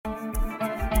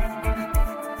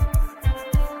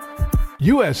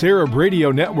U.S. Arab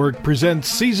Radio Network presents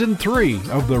Season 3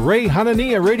 of the Ray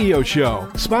Hanania Radio Show,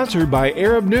 sponsored by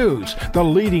Arab News, the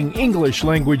leading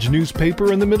English-language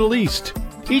newspaper in the Middle East.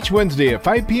 Each Wednesday at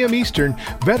 5 p.m. Eastern,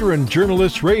 veteran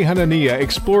journalist Ray Hanania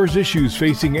explores issues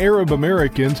facing Arab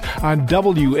Americans on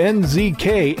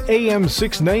WNZK AM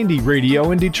 690 radio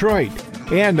in Detroit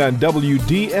and on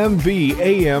WDMV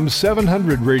AM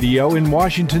 700 radio in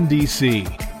Washington, D.C.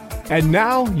 And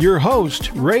now, your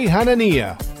host, Ray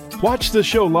Hanania. Watch the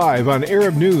show live on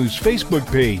Arab News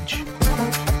Facebook page.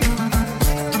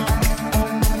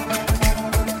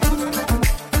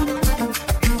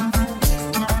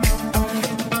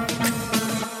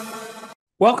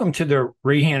 Welcome to the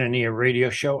Ray Hanania Radio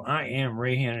Show. I am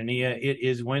Ray Hanania. It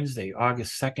is Wednesday,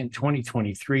 August 2nd,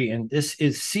 2023, and this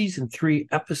is Season 3,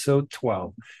 Episode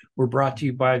 12. We're brought to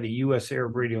you by the U.S.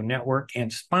 Arab Radio Network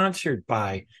and sponsored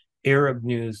by Arab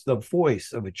News, the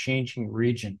voice of a changing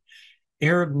region.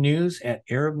 Arab News at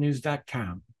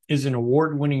arabnews.com is an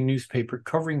award-winning newspaper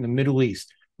covering the Middle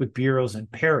East with bureaus in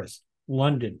Paris,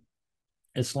 London,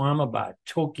 Islamabad,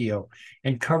 Tokyo,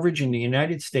 and coverage in the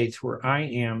United States, where I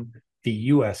am the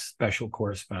U.S. Special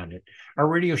Correspondent. Our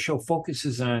radio show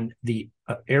focuses on the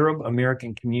Arab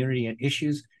American community and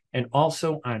issues, and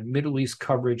also on Middle East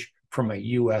coverage from a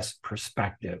U.S.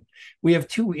 perspective. We have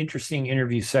two interesting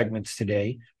interview segments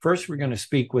today. First, we're going to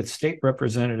speak with State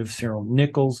Representative Cyril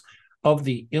Nichols of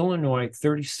the Illinois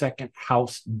 32nd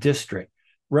House District.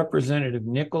 Representative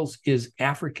Nichols is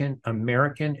African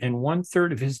American, and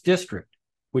 1/3 of his district,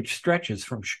 which stretches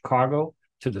from Chicago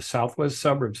to the southwest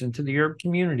suburbs into the Arab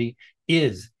community,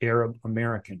 is Arab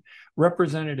American.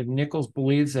 Representative Nichols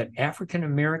believes that African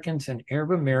Americans and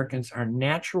Arab Americans are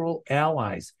natural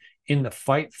allies in the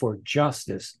fight for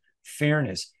justice,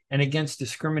 fairness, and against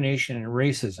discrimination and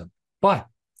racism. But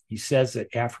he says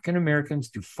that African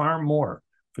Americans do far more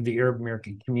for the Arab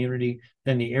American community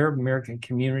than the Arab American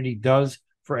community does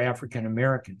for African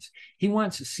Americans. He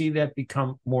wants to see that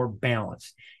become more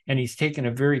balanced, and he's taken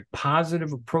a very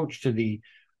positive approach to the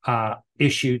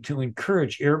issue to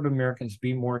encourage Arab Americans to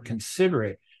be more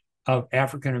considerate of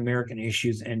African American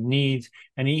issues and needs,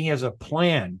 and he has a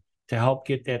plan to help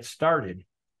get that started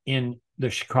in the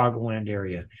Chicagoland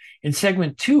area. In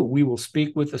segment 2, we will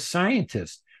speak with a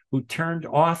scientist who turned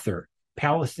author,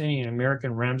 Palestinian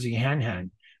American Ramsey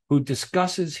Hanhan, who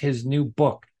discusses his new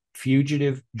book,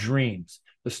 Fugitive Dreams,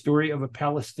 the story of a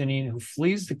Palestinian who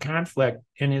flees the conflict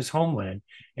in his homeland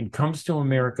and comes to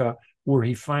America, where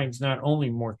he finds not only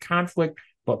more conflict,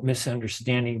 but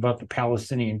misunderstanding about the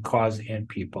Palestinian cause and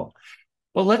people.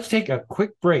 Well, let's take a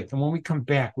quick break, and when we come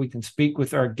back, we can speak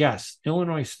with our guests,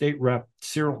 Illinois State Rep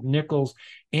Cyril Nichols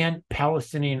and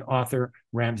Palestinian author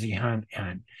Ramsey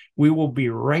Hanhan. We will be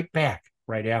right back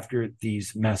right after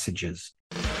these messages.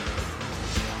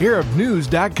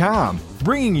 ArabNews.com,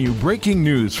 bringing you breaking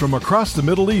news from across the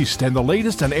Middle East and the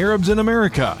latest on Arabs in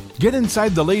America. Get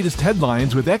inside the latest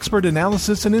headlines with expert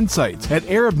analysis and insights at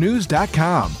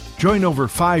ArabNews.com. Join over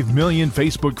 5 million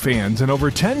Facebook fans and over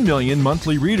 10 million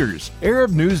monthly readers.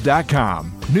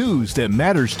 ArabNews.com, news that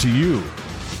matters to you.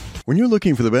 When you're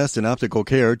looking for the best in optical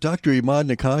care, Dr. Imad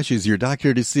Nakash is your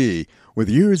doctor to see. With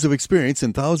years of experience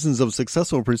and thousands of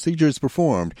successful procedures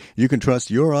performed, you can trust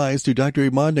your eyes to Dr.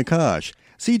 Imad Nakash.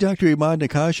 See Dr. Imad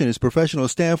Nakash and his professional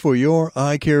staff for your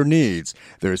eye care needs.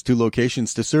 There's 2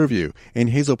 locations to serve you. In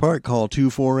Hazel Park, call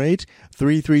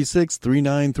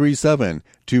 248-336-3937.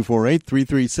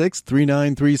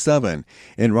 248-336-3937.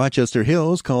 In Rochester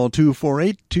Hills, call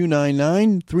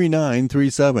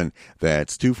 248-299-3937.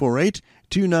 That's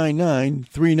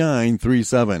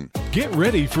 248-299-3937. Get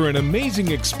ready for an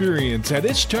amazing experience at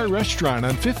Ishtar Restaurant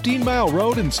on 15 Mile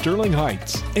Road in Sterling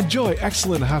Heights. Enjoy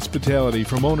excellent hospitality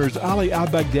from owners Ali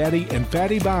Al-Baghdadi and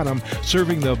Fatty Bonham,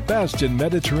 serving the best in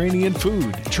Mediterranean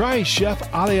food. Try Chef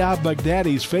Ali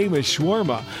Al-Baghdadi's famous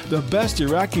shawarma, the best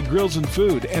Iraqi grills and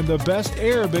food, and the best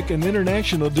Arabic and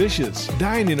international dishes.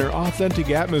 Dine in our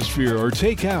authentic atmosphere or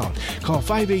take out. Call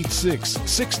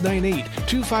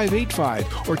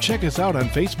 586-698-2585 or check us out on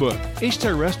Facebook.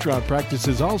 Ishtar Restaurant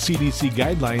practices all CDC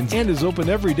guidelines and is open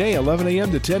every day 11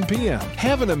 a.m. to 10 p.m.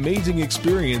 Have an amazing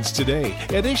experience today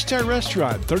at Ishtar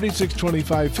Restaurant,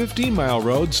 3625 15 Mile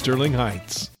Road, Sterling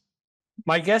Heights.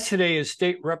 My guest today is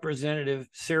State Representative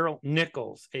Cyril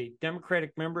Nichols, a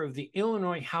Democratic member of the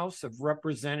Illinois House of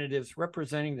Representatives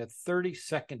representing the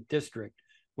 32nd District,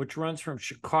 which runs from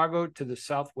Chicago to the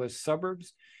southwest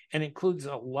suburbs and includes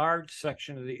a large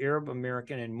section of the Arab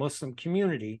American and Muslim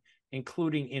community,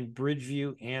 including in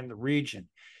Bridgeview and the region.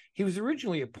 He was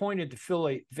originally appointed to fill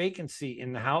a vacancy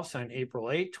in the House on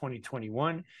April 8,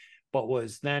 2021, but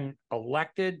was then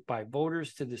elected by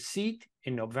voters to the seat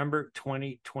in November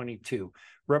 2022.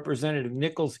 Representative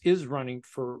Nichols is running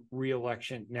for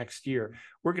re-election next year.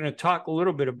 We're going to talk a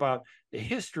little bit about the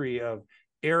history of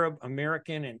Arab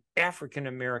American and African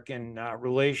American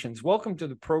relations. Welcome to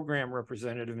the program,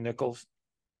 Representative Nichols.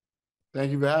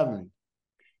 Thank you for having me.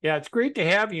 Yeah, it's great to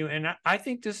have you. And I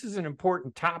think this is an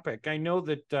important topic. I know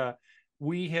that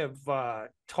we have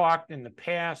talked in the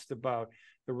past about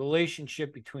the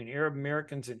relationship between Arab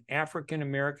Americans and African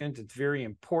Americans. It's very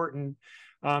important.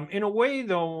 In a way,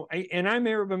 though, and I'm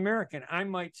Arab American, I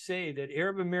might say that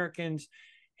Arab Americans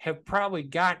have probably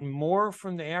gotten more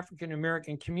from the African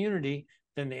American community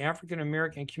than the African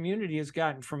American community has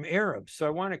gotten from Arabs. So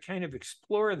I want to kind of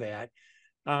explore that.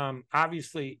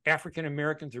 Obviously, African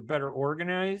Americans are better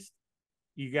organized.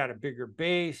 You got a bigger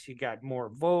base, you got more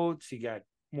votes, you got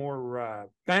more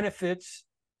benefits.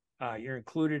 You're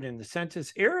included in the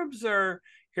census. Arab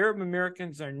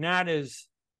Americans are not as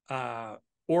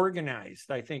organized,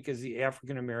 I think, as the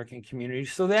African American community.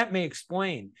 So that may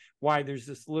explain why there's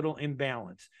this little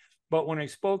imbalance. But when I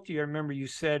spoke to you, I remember you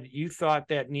said you thought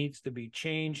that needs to be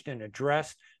changed and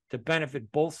addressed to benefit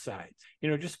both sides. You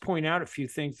know, just point out a few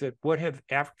things that what have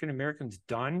African Americans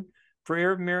done for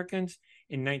Arab Americans.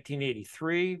 In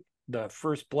 1983, the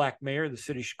first Black mayor of the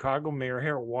city of Chicago, Mayor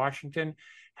Harold Washington,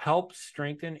 helped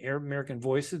strengthen Arab American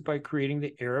voices by creating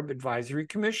the Arab Advisory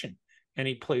Commission. And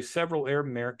he placed several Arab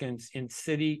Americans in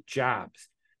city jobs.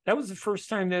 That was the first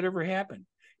time that ever happened.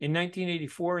 In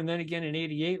 1984, and then again in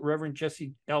 88, Reverend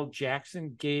Jesse L.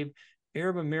 Jackson gave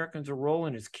Arab Americans a role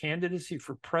in his candidacy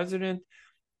for president,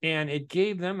 and it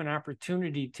gave them an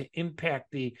opportunity to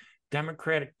impact the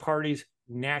Democratic Party's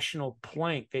national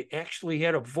plank. They actually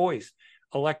had a voice,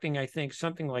 electing, I think,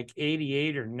 something like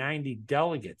 88 or 90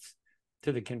 delegates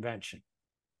to the convention.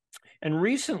 And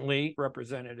recently,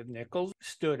 Representative Nichols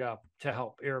stood up to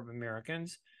help Arab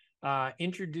Americans,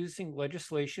 introducing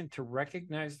legislation to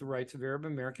recognize the rights of Arab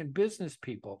American business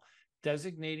people,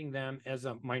 designating them as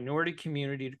a minority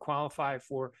community to qualify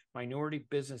for minority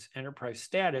business enterprise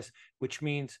status, which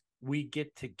means we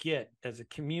get, as a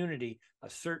community, a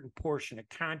certain portion of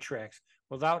contracts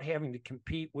without having to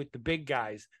compete with the big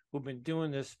guys who've been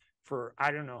doing this for I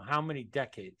don't know how many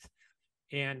decades.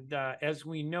 And as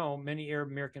we know, many Arab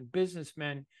American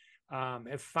businessmen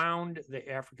have found the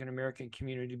African American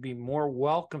community to be more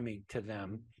welcoming to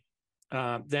them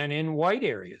than in white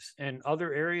areas and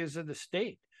other areas of the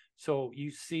state. So you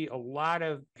see a lot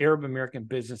of Arab American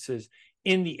businesses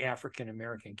in the African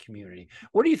American community.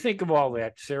 What do you think of all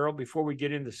that, Cyril, before we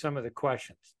get into some of the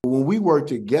questions? When we work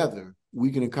together,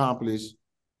 we can accomplish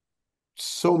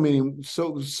so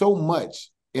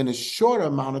much in a short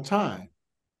amount of time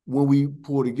when we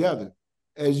pull together.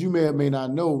 As you may or may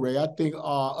not know, Ray, I think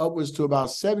upwards to about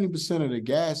 70% of the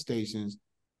gas stations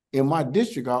in my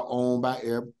district are owned by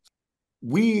Arab.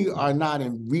 We are not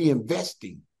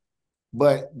reinvesting,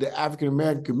 but the African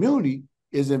American community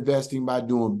is investing by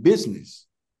doing business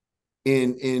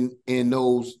in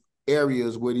those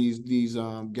areas where these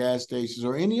gas stations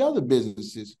or any other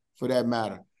businesses for that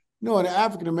matter. No, in the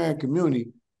African American community,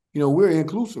 we're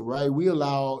inclusive, right? We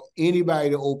allow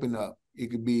anybody to open up. It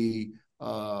could be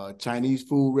a Chinese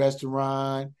food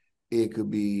restaurant. It could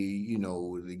be,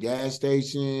 the gas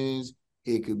stations.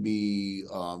 It could be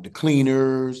the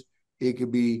cleaners. It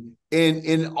could be,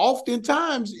 and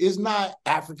oftentimes it's not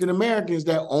African Americans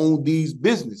that own these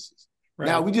businesses. Right.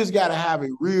 Now, we just got to have a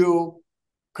real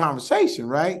conversation,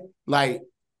 right? Like,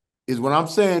 is what I'm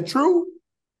saying true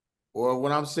or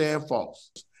what I'm saying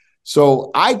false? So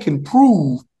I can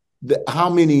prove how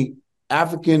many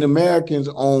African Americans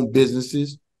own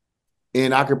businesses,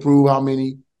 and I can prove how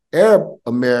many Arab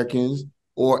Americans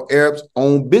or Arabs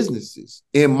own businesses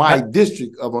in my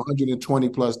district of 120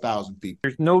 plus thousand people.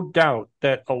 There's no doubt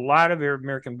that a lot of Arab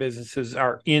American businesses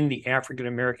are in the African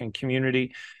American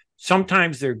community.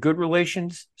 Sometimes they're good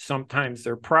relations, sometimes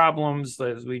they're problems.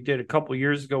 As we did a couple of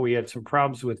years ago, we had some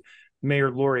problems with Mayor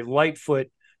Lori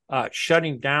Lightfoot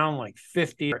shutting down like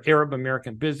 50 Arab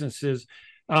American businesses.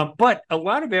 But a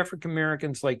lot of African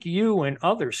Americans like you and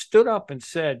others stood up and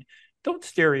said, don't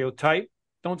stereotype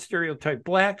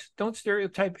blacks, don't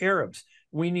stereotype Arabs.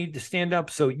 We need to stand up.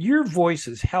 So your voice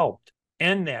has helped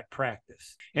end that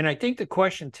practice. And I think the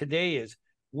question today is,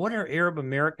 what are Arab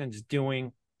Americans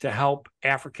doing to help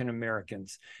African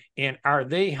Americans? And are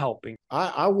they helping?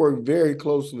 I work very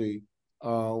closely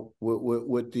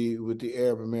with the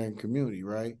Arab American community,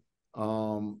 right?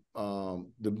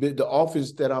 The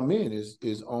office that I'm in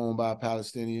is owned by a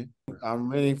Palestinian. I'm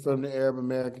renting from the Arab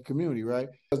American community, right?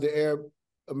 Because the Arab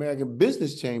American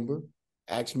Business Chamber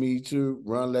asked me to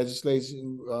run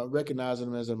legislation recognizing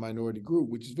them as a minority group,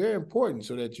 which is very important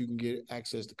so that you can get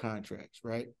access to contracts,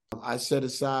 right? I set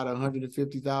aside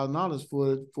 $150,000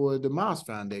 for the Mosque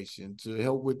Foundation to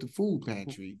help with the food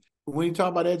pantry. When you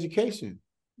talk about education,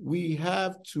 we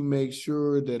have to make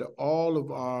sure that all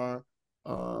of our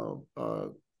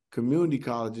community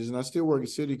colleges, and I still work at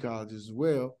city colleges as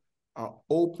well, are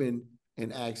open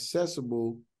and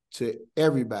accessible to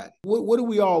everybody. What do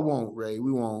we all want, Ray?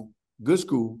 We want good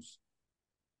schools,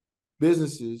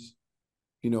 businesses,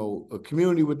 a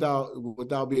community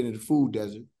without being in the food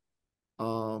desert,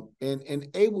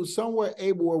 and somewhere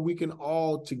where we can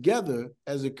all together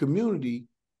as a community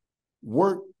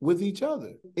work with each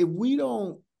other. If we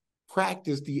don't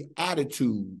practice the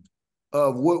attitude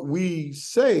of what we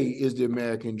say is the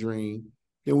American dream,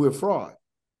 then we're fraud.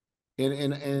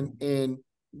 And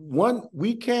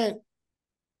we can't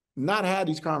not have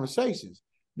these conversations,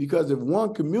 because if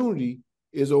one community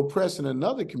is oppressing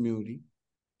another community,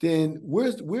 then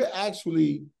we're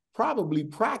actually probably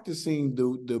practicing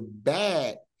the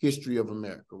bad history of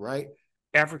America, right?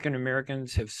 African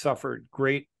Americans have suffered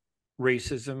great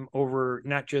racism over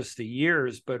not just the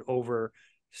years, but over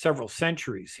several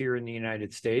centuries here in the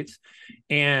United States.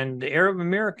 And the Arab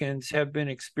Americans have been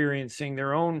experiencing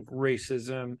their own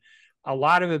racism, a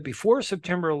lot of it before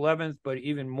September 11th, but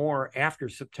even more after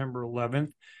September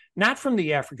 11th, not from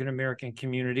the African American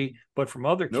community, but from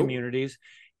other communities.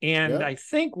 And I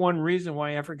think one reason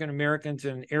why African Americans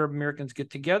and Arab Americans get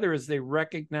together is they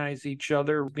recognize each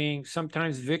other being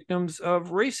sometimes victims of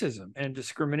racism and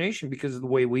discrimination because of the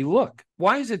way we look.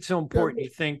 Why is it so important, you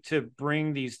think, to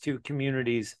bring these two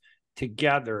communities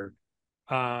together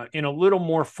in a little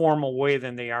more formal way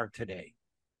than they are today?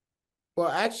 Well,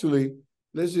 actually,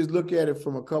 let's just look at it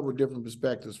from a couple of different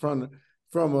perspectives. From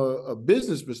a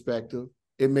business perspective,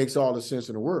 it makes all the sense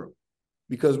in the world,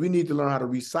 because we need to learn how to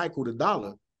recycle the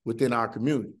dollar within our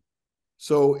community.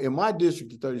 So in my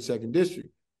district, the 32nd district,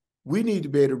 we need to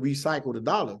be able to recycle the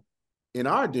dollar in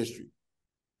our district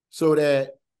so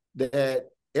that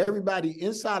everybody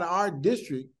inside of our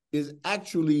district is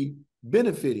actually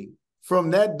benefiting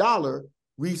from that dollar,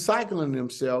 recycling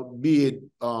themselves, be it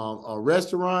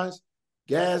restaurants,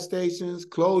 gas stations,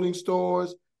 clothing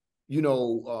stores,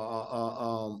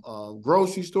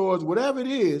 grocery stores, whatever it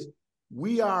is.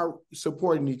 We are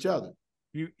supporting each other.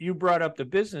 You brought up the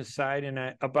business side and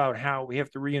about how we have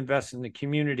to reinvest in the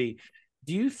community.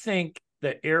 Do you think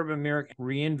that Arab Americans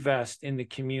reinvest in the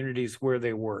communities where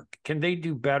they work? Can they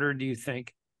do better, do you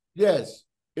think? Yes,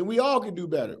 and we all can do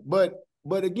better. But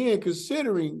again,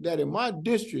 considering that in my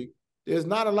district, there's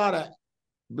not a lot of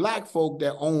Black folk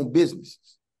that own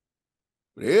businesses.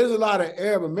 There's a lot of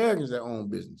Arab Americans that own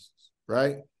businesses,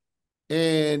 right?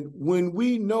 And when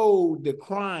we know the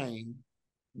crime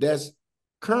that's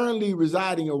currently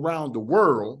residing around the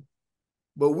world,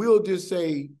 but we'll just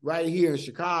say right here in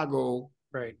Chicago,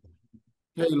 right,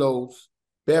 Palos,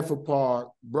 Bedford Park,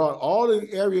 brought all the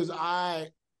areas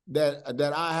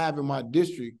that I have in my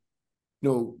district,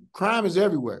 crime is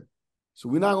everywhere. So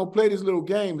we're not gonna play this little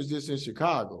game. It's just in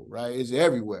Chicago, right? It's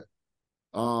everywhere.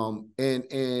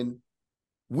 And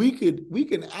we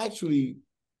can actually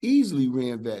easily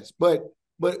reinvest, but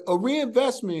a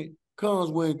reinvestment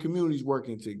comes when communities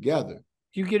working together.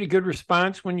 Do you get a good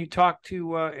response when you talk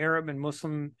to Arab and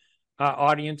Muslim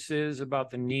audiences about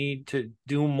the need to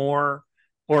do more,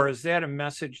 or is that a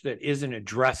message that isn't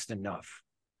addressed enough?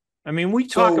 I mean, we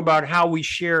talk about how we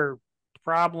share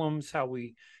problems, how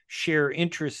we share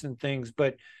interests in things,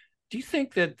 but do you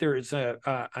think that there's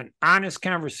an honest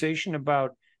conversation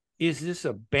about, is this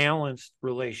a balanced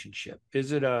relationship?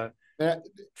 Is it a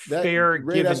fair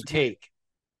give and take?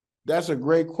 That's a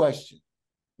great question.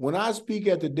 When I speak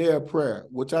at the Day of Prayer,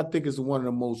 which I think is one of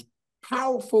the most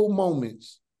powerful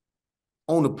moments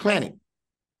on the planet,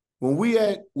 when we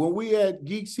at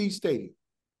Geek Seat Stadium,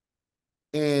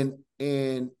 and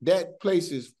that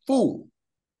place is full,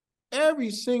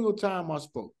 every single time I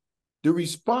spoke, the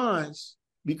response,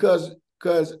 because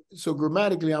so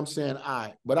grammatically I'm saying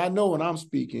I, but I know when I'm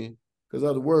speaking, because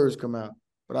other words come out,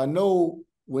 but I know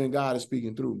when God is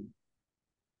speaking through me.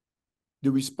 The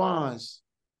response,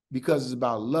 because it's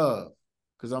about love,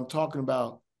 because I'm talking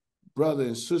about brother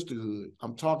and sisterhood.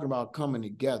 I'm talking about coming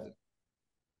together.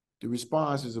 The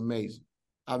response is amazing.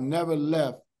 I've never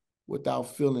left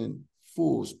without feeling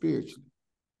full spiritually.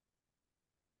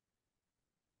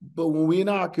 But when we're in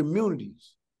our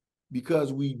communities,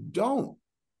 because we don't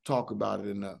talk about it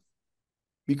enough,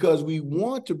 because we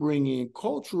want to bring in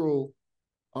cultural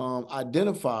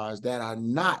identifiers that are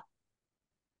not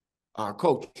our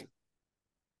culture.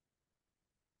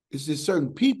 It's just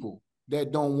certain people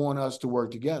that don't want us to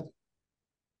work together.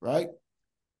 right?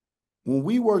 When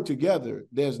we work together,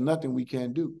 there's nothing we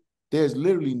can do. There's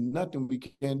literally nothing we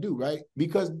can do, right?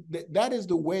 Because that is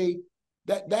the way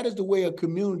that is the way a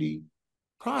community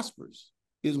prospers,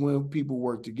 is when people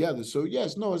work together. So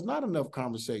yes, no, it's not enough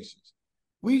conversations.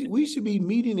 We should be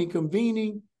meeting and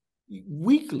convening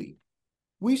weekly.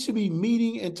 We should be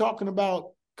meeting and talking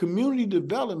about community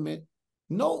development.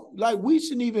 No, like we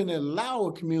shouldn't even allow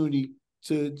a community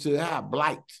to have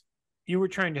blight. You were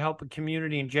trying to help a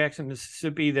community in Jackson,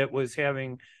 Mississippi that was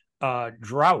having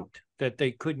drought, that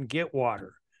they couldn't get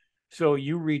water. So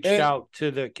you reached out to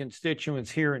the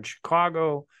constituents here in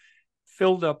Chicago,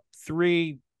 filled up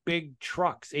 3 big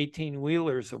trucks,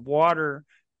 18-wheelers of water,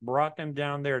 brought them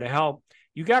down there to help.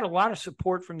 You got a lot of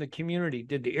support from the community.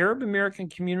 Did the Arab American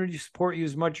community support you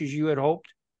as much as you had hoped?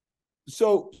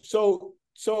 So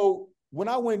when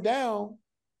I went down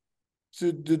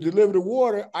to deliver the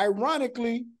water,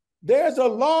 ironically, there's a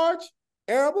large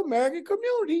Arab American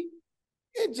community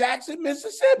in Jackson,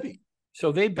 Mississippi.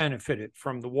 So they benefited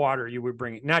from the water you were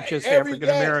bringing, not just African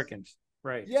Americans,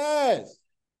 right? Yes.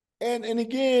 And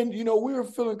again, you know, we were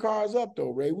filling cars up though,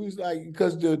 Ray. We was like,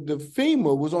 because the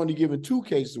FEMA was only giving 2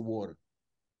 cases of water.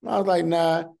 I was like,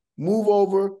 nah, move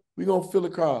over. We're going to fill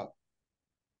a car.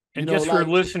 And just for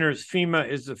listeners, FEMA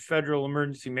is the Federal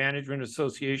Emergency Management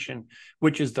Association,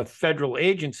 which is the federal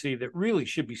agency that really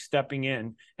should be stepping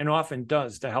in and often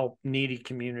does to help needy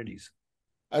communities.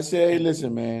 I said, hey,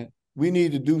 listen, man, we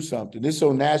need to do something. This is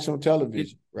on national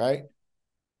television, right?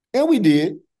 And we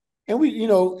did. And we, you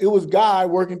know, it was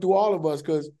God working through all of us,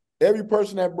 because every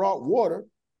person that brought water,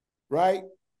 right,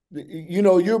 you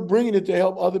know, you're bringing it to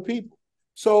help other people.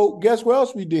 So guess where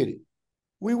else we did it?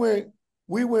 We went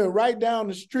right down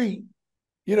the street,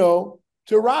 you know,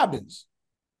 to Robbins,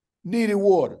 needed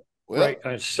water. Well, right,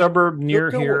 a suburb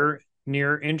near here,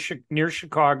 near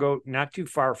Chicago, not too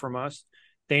far from us.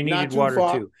 They needed water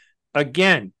too.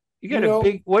 Again, you got a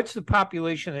big. What's the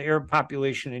population, the Arab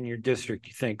population in your district?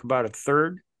 You think about a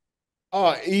third?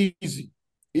 Easy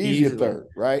a third,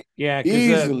 right? Yeah,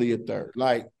 easily a third.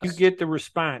 Like you get the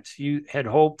response you had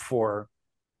hoped for.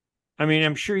 I mean,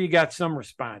 I'm sure you got some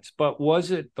response, but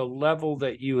was it the level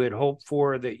that you had hoped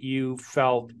for, that you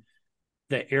felt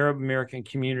the Arab American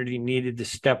community needed to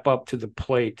step up to the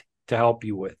plate to help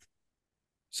you with?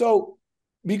 So,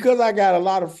 because I got a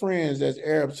lot of friends that's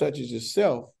Arab, such as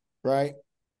yourself, right?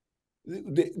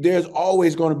 There's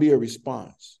always going to be a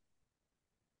response.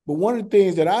 But one of the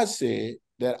things that I said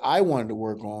that I wanted to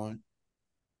work on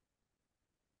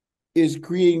is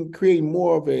creating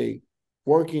more of a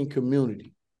working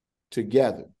community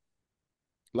together.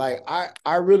 Like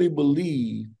I really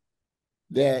believe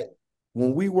that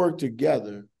when we work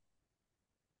together,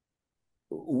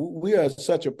 we are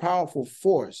such a powerful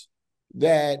force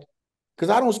that, because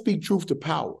I don't speak truth to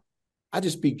power, I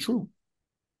just speak truth.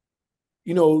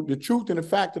 You know, the truth and the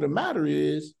fact of the matter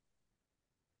is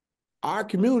our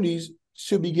communities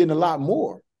should be getting a lot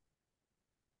more,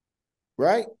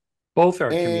 right? Both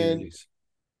our communities.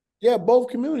 Yeah, both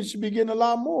communities should be getting a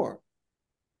lot more.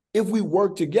 If we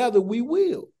work together, we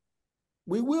will.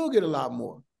 We will get a lot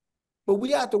more. But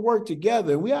we have to work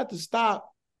together. We have to stop.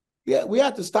 Yeah, we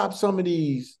have to stop some of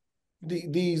these,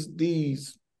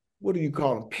 what do you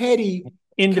call them? Petty,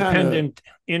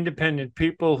 independent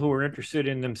people who are interested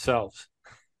in themselves.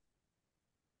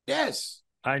 Yes.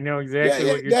 I know exactly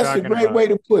what you're talking about. That's a great way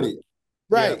to put it.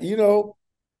 Right. Yeah. You know,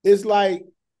 it's like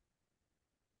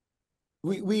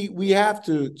we have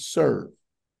to serve.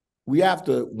 We have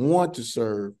to want to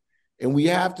serve, and we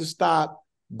have to stop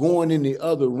going in the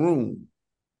other room,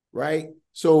 right?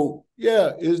 So,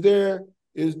 yeah, is there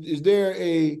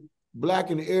a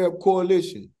Black and Arab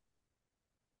coalition?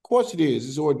 Of course it is.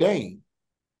 It's ordained.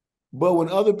 But when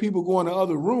other people go in the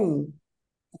other room,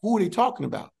 who are they talking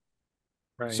about?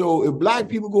 Right. So if Black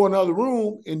people go in the other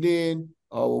room, and then,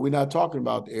 we're not talking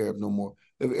about the Arabs no more.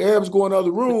 If Arabs go in the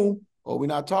other room, we're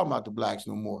not talking about the Blacks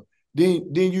no more.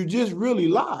 Then you just really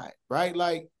lied, right?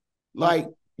 Like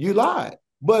you lied.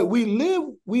 But we live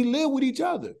with each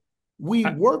other. We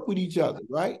work with each other,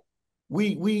 right?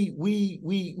 We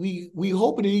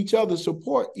hoping that each other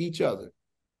support each other.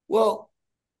 Well,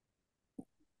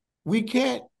 we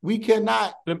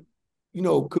cannot,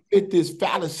 commit this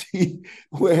fallacy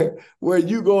where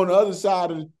you go on the other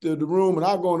side of the room and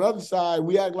I go on the other side.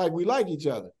 We act like we like each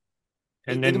other.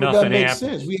 And then nothing happens.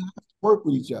 Sense. We have to work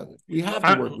with each other. We have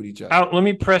to work with each other. Let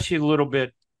me press you a little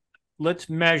bit. Let's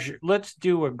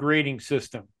do a grading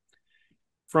system.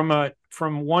 From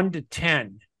 1 to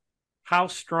 10, how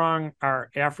strong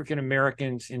are African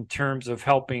Americans in terms of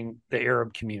helping the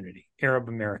Arab community, Arab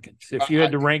Americans? If you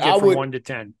had to rank it from 1 to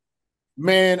 10.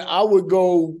 Man, I would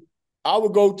go I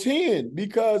would go 10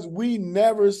 because we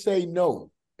never say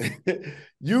no.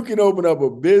 You can open up a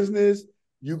business.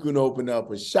 You can open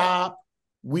up a shop.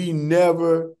 We've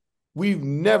never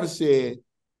said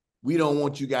we don't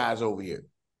want you guys over here,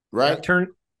 right?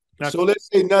 So let's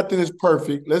say nothing is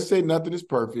perfect. Let's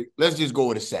just go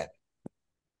with a 7.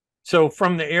 So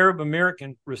from the Arab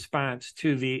American response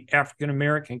to the African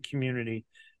American community,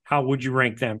 how would you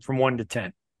rank them from 1 to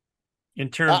 10 in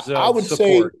terms of I would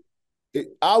support?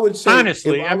 I would say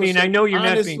honestly. I mean, I know you're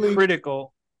not being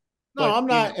critical. No, I'm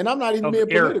not, and I'm not even being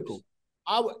political.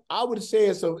 I would say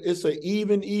it's a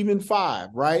even 5,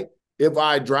 right? If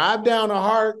I drive down the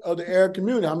heart of the Arab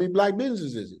community, how many black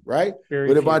businesses is it, right?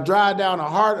 But if I drive down the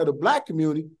heart of the black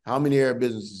community, how many Arab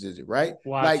businesses is it, right?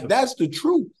 That's the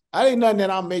truth. I ain't nothing that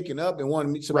I'm making up and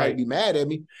wanting somebody to be mad at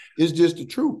me. It's just the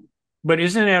truth. But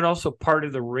isn't that also part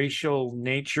of the racial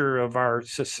nature of our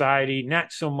society?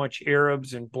 Not so much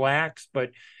Arabs and blacks,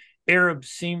 but Arab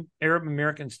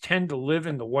Americans tend to live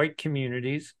in the white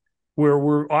communities where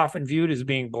we're often viewed as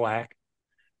being black,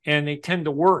 and they tend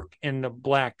to work in the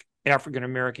black African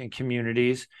American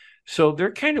communities. So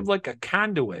they're kind of like a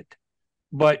conduit,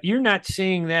 but you're not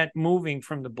seeing that moving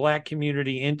from the black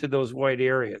community into those white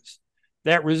areas.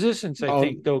 That resistance, I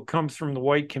think, though, comes from the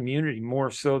white community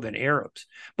more so than Arabs.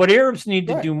 But Arabs need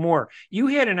to do more. You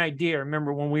had an idea, I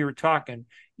remember when we were talking,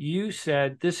 you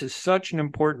said this is such an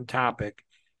important topic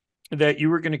that you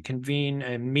were going to convene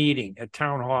a meeting, a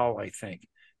town hall, I think,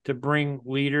 to bring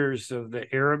leaders of the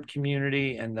Arab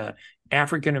community and the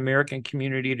African American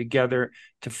community together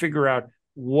to figure out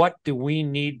what do we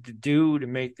need to do to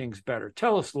make things better.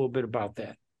 Tell us a little bit about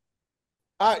that.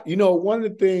 One of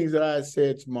the things that I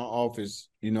said to my office,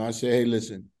 I said, hey,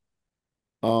 listen,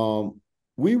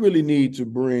 we really need to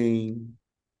bring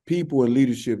people and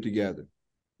leadership together,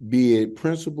 be it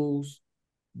principals,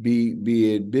 be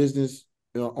it business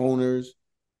owners,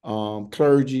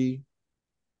 clergy.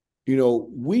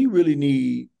 We really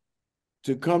need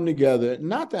to come together,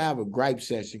 not to have a gripe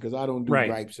session, because I don't do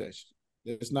gripe sessions.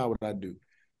 That's not what I do.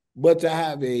 But to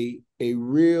have a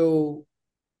real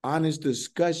honest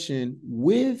discussion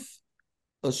with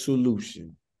a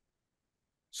solution.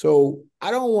 So I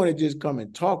don't want to just come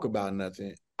and talk about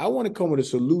nothing. I want to come with a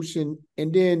solution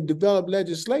and then develop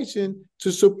legislation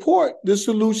to support the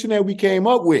solution that we came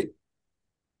up with.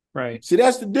 Right. See,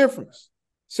 that's the difference.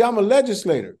 See, I'm a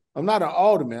legislator. I'm not an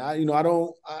alderman. I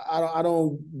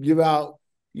don't give out,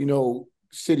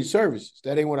 city services.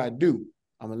 That ain't what I do.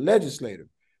 I'm a legislator.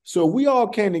 So we all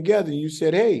came together and you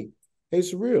said, hey,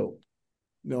 Cyril,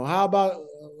 how about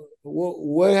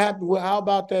what happened? How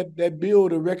about that bill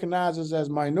to recognize us as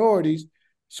minorities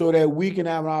so that we can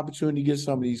have an opportunity to get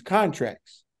some of these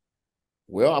contracts?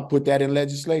 Well, I put that in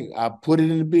legislation. I put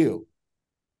it in the bill,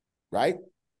 right?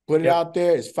 Put it out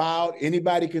there. It's filed.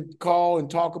 Anybody can call and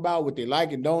talk about what they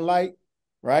like and don't like,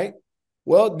 right?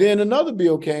 Well, then another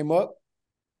bill came up,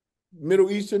 Middle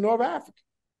East and North Africa.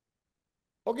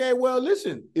 Okay, well,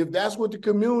 listen, if that's what the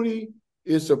community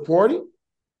is supporting,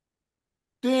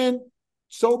 then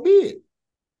so be it.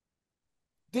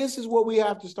 This is what we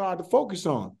have to start to focus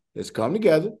on. Let's come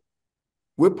together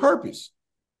with purpose.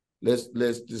 Let's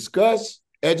discuss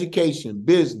education,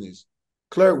 business,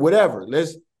 clerk, whatever.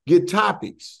 Let's get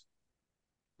topics.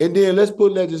 And then let's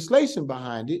put legislation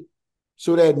behind it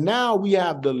so that now we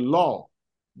have the law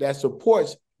that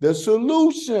supports the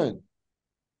solution.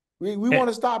 We want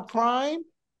to stop crime.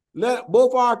 Let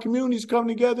both our communities come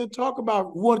together and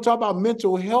we want to talk about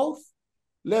mental health.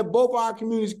 Let both our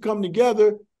communities come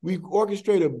together. We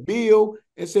orchestrate a bill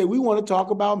and say we want to talk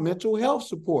about mental health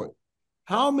support.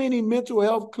 How many mental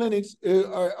health clinics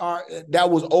are that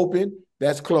was open,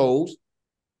 that's closed,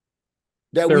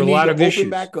 that we need to open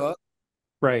back up?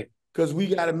 Right. Because we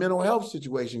got a mental health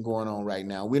situation going on right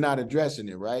now. We're not addressing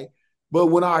it, right? But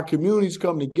when our communities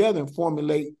come together and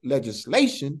formulate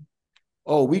legislation,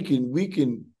 we can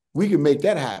make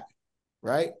that happen,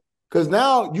 right? Because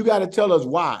now you got to tell us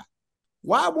why.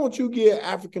 Why won't you give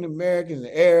African Americans and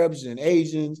Arabs and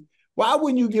Asians, why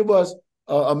wouldn't you give us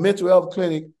a mental health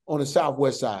clinic on the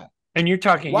Southwest side? And you're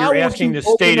asking the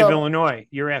state of Illinois.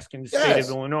 You're asking the state of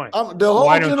Illinois. The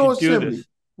whole General Assembly.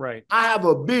 Right. I have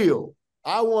a bill.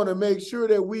 I want to make sure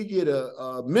that we get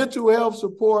a mental health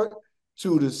support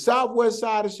to the Southwest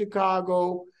side of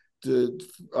Chicago, to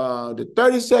the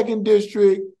 32nd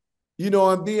District,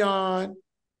 and beyond.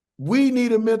 We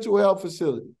need a mental health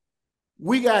facility.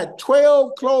 We got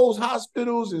 12 closed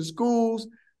hospitals and schools.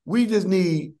 We just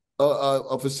need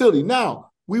a facility. Now,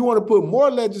 we want to put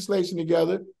more legislation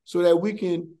together so that we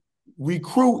can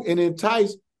recruit and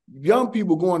entice young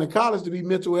people going to college to be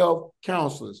mental health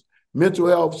counselors, mental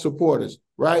health supporters,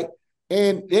 right?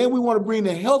 And then we want to bring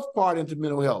the health part into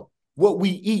mental health, what we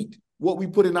eat, what we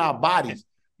put in our bodies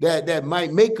that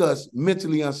might make us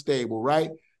mentally unstable, right?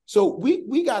 So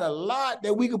we got a lot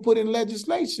that we could put in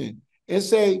legislation and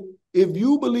say, if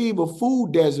you believe a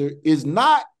food desert is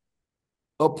not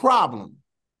a problem,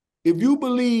 if you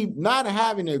believe not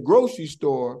having a grocery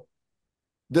store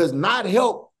does not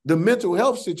help the mental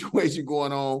health situation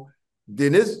going on,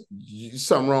 then there's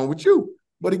something wrong with you.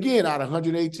 But again, out of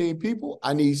 118 people,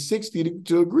 I need 60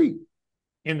 to agree.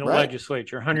 In the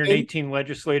legislature, 118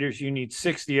 legislators, you need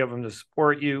 60 of them to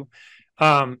support you.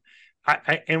 And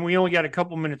we only got a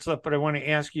couple minutes left, but I want to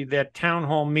ask you, that town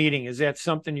hall meeting, is that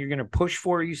something you're going to push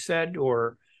for, you said,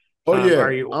 or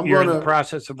are you in the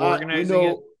process of organizing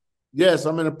it? Yes,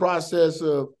 I'm in the process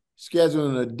of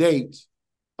scheduling a date.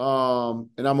 And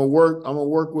I'm gonna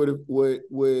work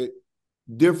with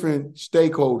different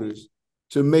stakeholders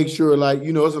to make sure, like,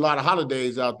 there's a lot of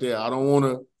holidays out there. I don't want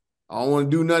to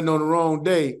do nothing on the wrong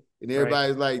day, and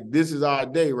everybody's like, this is our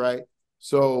day, right?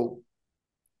 So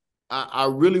I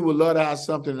really would love to have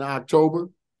something in October.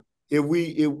 If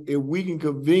we can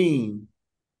convene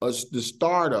the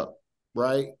startup,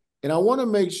 right? And I want to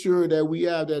make sure that we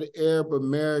have that Arab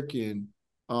American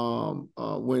when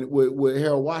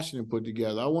Harold Washington put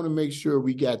together. I want to make sure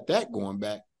we got that going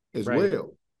back as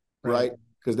well, right?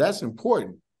 Because that's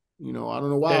important. I don't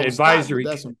know why the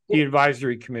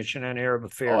advisory commission on Arab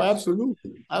affairs. Oh,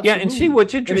 absolutely. Yeah, and see,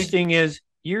 what's interesting is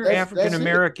you're African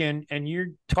American, and you're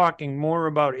talking more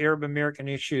about Arab American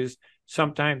issues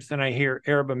sometimes than I hear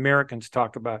Arab Americans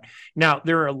talk about. Now,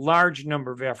 there are a large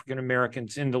number of African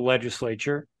Americans in the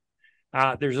legislature.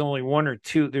 There's only one or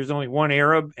two. There's only one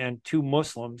Arab and two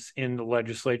Muslims in the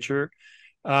legislature.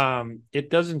 It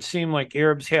doesn't seem like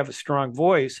Arabs have a strong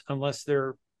voice unless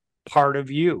they're part of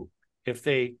you. If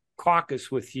they caucus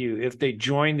with you, if they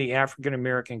join the African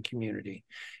American community,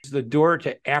 is the door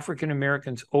to African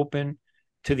Americans open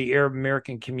to the Arab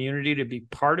American community to be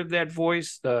part of that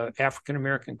voice, the African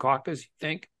American caucus, you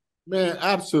think? Man,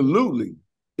 absolutely.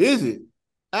 Is it?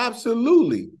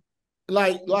 Absolutely.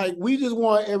 Like we just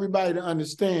want everybody to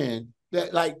understand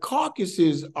that, like,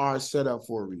 caucuses are set up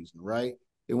for a reason, right?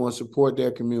 They want to support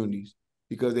their communities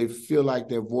because they feel like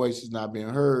their voice is not being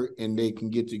heard, and they can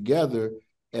get together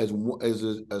as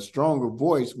a stronger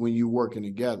voice when you're working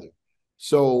together.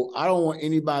 So I don't want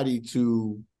anybody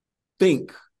to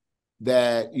think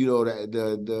that,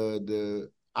 the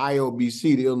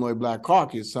IOBC, the Illinois Black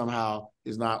Caucus, somehow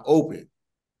is not open.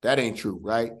 That ain't true,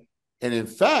 right? And in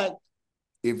fact,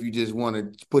 if you just want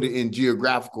to put it in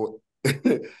geographical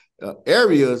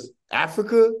areas,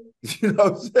 Africa, you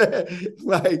know what I'm saying?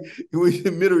 Like,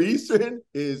 Middle Eastern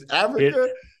is Africa.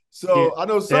 I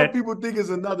know some people think it's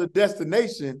another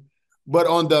destination, but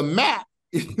on the map,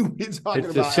 we're talking about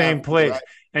it's the same Africa, place. right?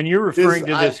 And you're referring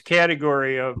to this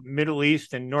category of Middle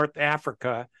East and North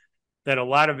Africa that a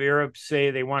lot of Arabs say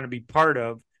they want to be part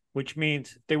of, which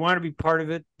means if they want to be part of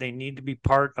it, they need to be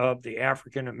part of the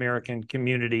African American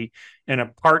community and a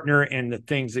partner in the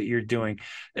things that you're doing.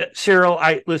 Cyril,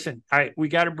 we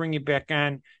got to bring you back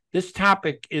on. This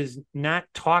topic is not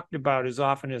talked about as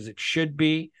often as it should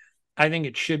be. I think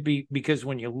it should be, because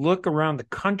when you look around the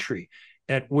country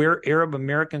at where Arab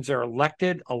Americans are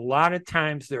elected, a lot of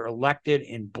times they're elected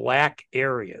in Black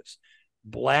areas.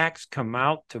 Blacks come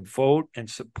out to vote and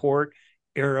support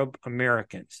Arab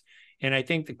Americans. And I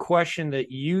think the question that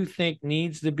you think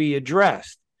needs to be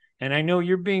addressed, and I know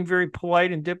you're being very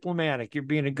polite and diplomatic, you're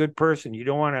being a good person, you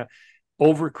don't want to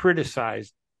over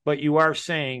criticize, but you are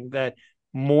saying that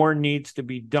more needs to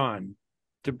be done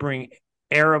to bring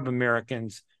Arab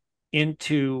Americans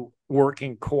into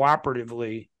working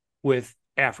cooperatively with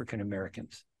African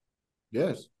Americans.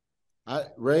 Yes.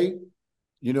 Ray,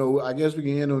 I guess we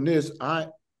can end on this.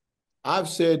 I've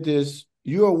said this,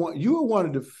 you are one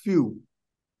of the few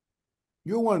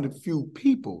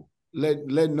people, let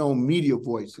alone media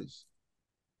voices,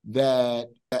 that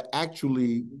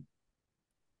actually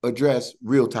address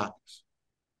real topics.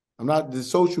 I'm not the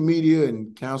social media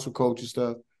and council culture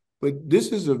stuff, but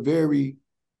this is a very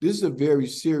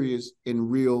serious and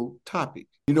real topic.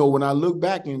 When I look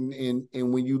back and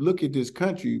when you look at this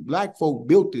country, Black folk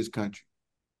built this country,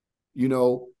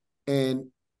 and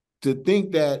to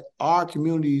think that our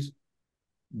communities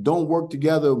don't work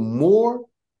together more,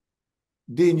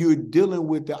 then you're dealing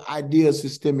with the idea of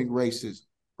systemic racism,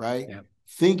 right? Yeah.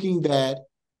 Thinking that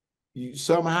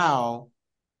somehow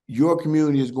your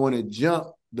community is going to jump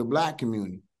the Black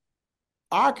community.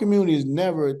 Our community has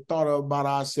never thought about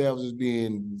ourselves as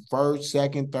being first,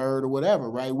 second, third, or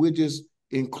whatever, right? We're just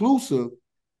inclusive,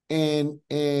 and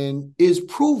it's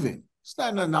proven. It's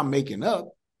not nothing I'm making up.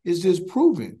 It's just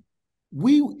proven.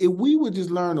 if we would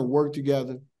just learn to work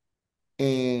together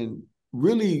and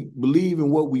really believe in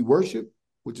what we worship,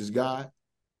 which is God,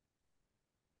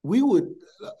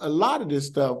 a lot of this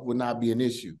stuff would not be an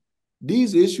issue.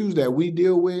 These issues that we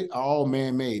deal with are all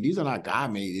man-made. These are not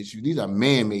God-made issues. These are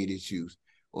man-made issues.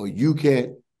 Or you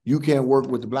can't work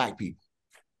with the black people.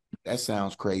 That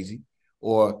sounds crazy.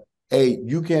 Or, hey,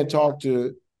 you can't talk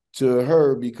to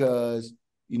her because,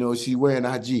 she's wearing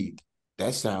hijab.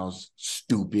 That sounds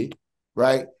stupid,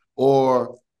 right?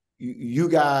 Or you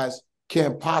guys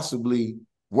can't possibly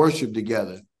worship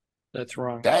together. That's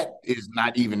wrong. That is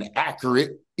not even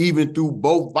accurate, even through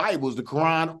both Bibles, the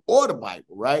Quran or the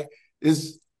Bible, right?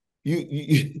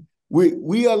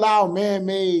 We allow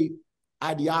man-made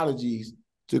ideologies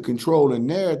to control a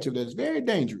narrative that's very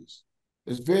dangerous.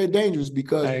 It's very dangerous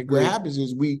because what happens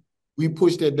is we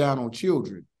push that down on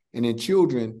children. And then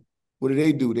children, what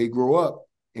do? They grow up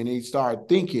and they start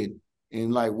thinking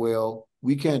and like, well,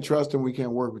 we can't trust them, we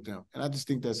can't work with them. And I just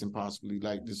think that's impossibly,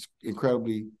 like, this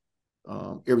incredibly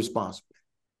irresponsible.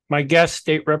 My guest,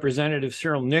 State Representative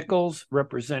Cyril Nichols,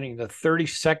 representing the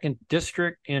 32nd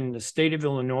District in the state of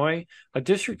Illinois, a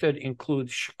district that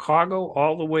includes Chicago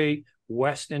all the way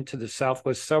west into the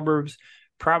southwest suburbs.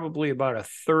 Probably about a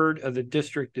third of the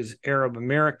district is Arab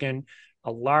American,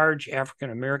 a large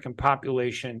African American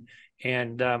population.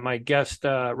 And my guest,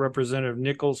 Representative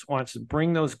Nichols, wants to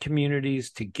bring those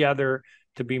communities together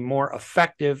to be more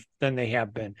effective than they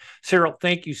have been. Cyril,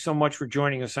 thank you so much for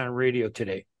joining us on radio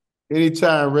today.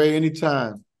 Anytime, Ray,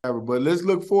 anytime. But let's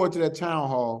look forward to that town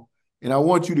hall, and I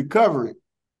want you to cover it.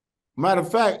 Matter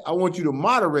of fact, I want you to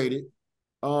moderate it.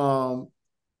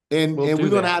 And we're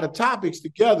going to have the topics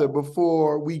together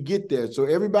before we get there. So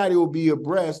everybody will be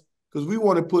abreast because we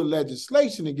want to put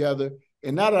legislation together.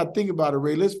 And now that I think about it,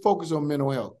 Ray, let's focus on mental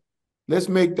health. Let's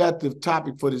make that the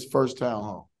topic for this first town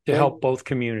hall. To help both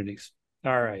communities.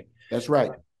 All right. That's right.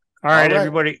 All right,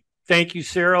 everybody. Thank you,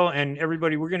 Cyril. And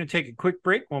everybody, we're going to take a quick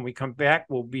break. When we come back,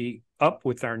 we'll be up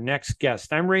with our next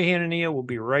guest. I'm Ray Hanania. We'll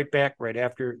be right back right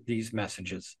after these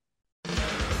messages.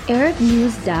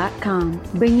 ArabNews.com,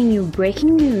 bringing you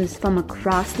breaking news from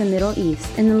across the Middle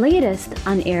East and the latest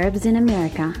on Arabs in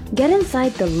America. Get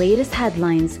inside the latest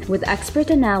headlines with expert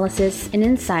analysis and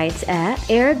insights at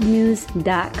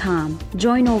ArabNews.com.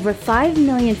 Join over 5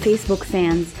 million Facebook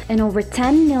fans and over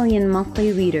 10 million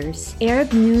monthly readers.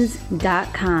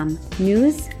 ArabNews.com,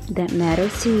 news that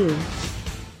matters to you.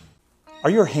 Are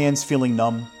your hands feeling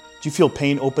numb? Do you feel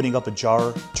pain opening up a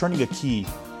jar, turning a key?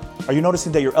 Are you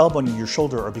noticing that your elbow and your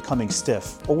shoulder are becoming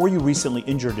stiff? Or were you recently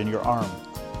injured in your arm?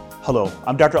 Hello,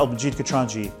 I'm Dr. Albanjit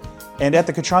Katranji, and at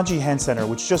the Katranji Hand Center,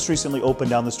 which just recently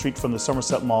opened down the street from the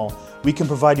Somerset Mall, we can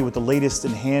provide you with the latest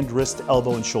in hand, wrist,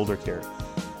 elbow, and shoulder care.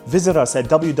 Visit us at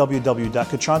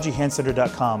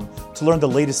www.katranjihandcenter.com to learn the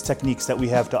latest techniques that we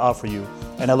have to offer you,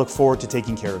 and I look forward to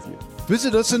taking care of you.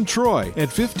 Visit us in Troy at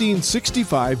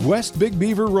 1565 West Big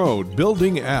Beaver Road,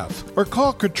 Building F, or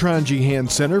call Katranji Hand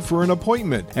Center for an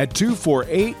appointment at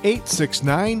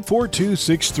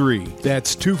 248-869-4263.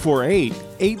 That's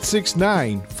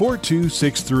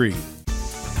 248-869-4263.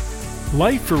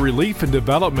 Life for Relief and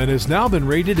Development has now been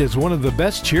rated as one of the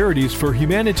best charities for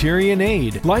humanitarian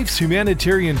aid. Life's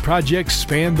humanitarian projects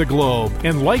span the globe,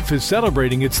 and Life is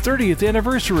celebrating its 30th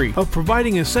anniversary of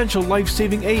providing essential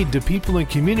life-saving aid to people and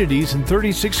communities in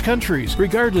 36 countries,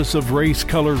 regardless of race,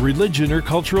 color, religion, or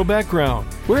cultural background.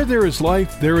 Where there is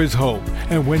life, there is hope.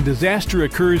 And when disaster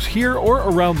occurs here or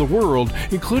around the world,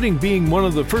 including being one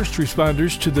of the first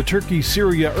responders to the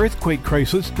Turkey-Syria earthquake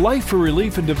crisis, Life for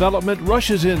Relief and Development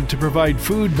rushes in to provide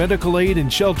food, medical aid,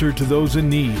 and shelter to those in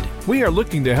need. We are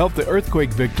looking to help the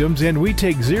earthquake victims, and we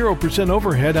take 0%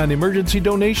 overhead on emergency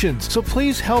donations. So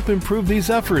please help improve these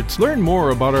efforts. Learn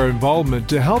more about our involvement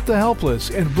to help the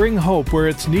helpless and bring hope where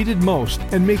it's needed most,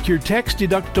 and make your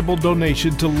tax-deductible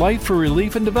donation to Life for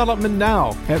Relief and Development now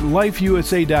at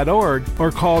lifeusa.org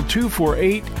or call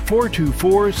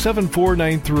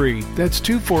 248-424-7493. That's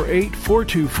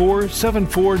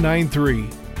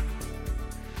 248-424-7493.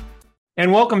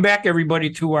 And welcome back, everybody,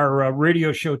 to our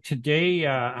radio show today.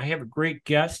 I have a great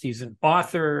guest. He's an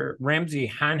author, Ramsey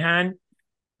Hanhan,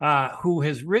 who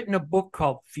has written a book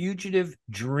called Fugitive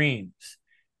Dreams,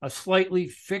 a slightly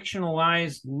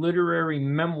fictionalized literary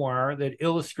memoir that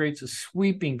illustrates a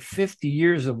sweeping 50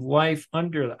 years of life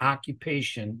under the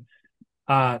occupation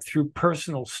through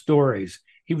personal stories.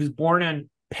 He was born in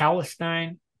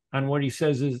Palestine on what he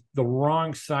says is the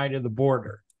wrong side of the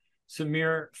border.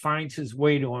 Samir finds his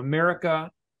way to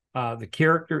America, the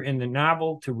character in the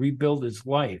novel, to rebuild his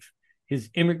life. His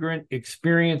immigrant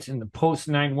experience in the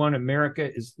post-9/11 America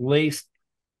is laced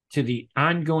to the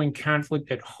ongoing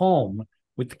conflict at home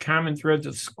with the common threads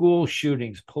of school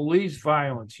shootings, police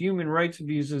violence, human rights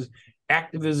abuses,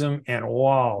 activism, and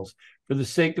walls. For the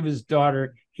sake of his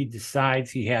daughter, he decides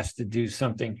he has to do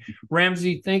something.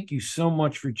 Ramsey, thank you so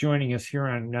much for joining us here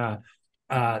on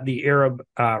the Arab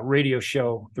radio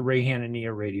show, the Ray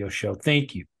Hanania radio show.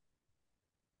 Thank you.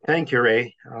 Thank you,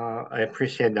 Ray. I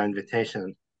appreciate the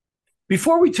invitation.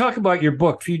 Before we talk about your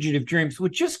book, Fugitive Dreams,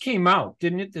 which just came out,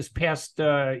 didn't it, this past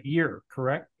year,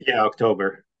 correct? Yeah,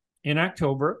 October. In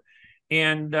October.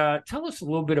 And tell us a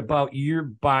little bit about your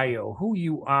bio, who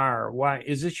you are. Why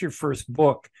is this your first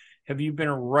book? Have you been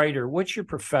a writer? What's your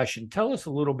profession? Tell us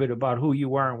a little bit about who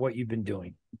you are and what you've been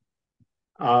doing.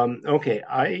 Okay,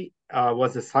 I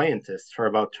was a scientist for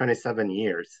about 27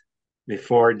 years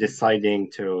before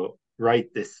deciding to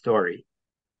write this story.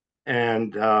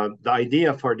 And the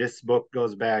idea for this book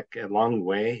goes back a long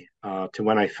way to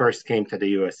when I first came to the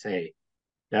USA.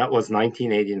 That was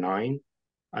 1989.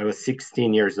 I was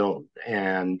 16 years old,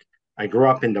 and I grew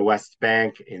up in the West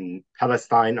Bank in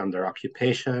Palestine under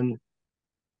occupation.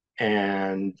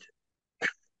 And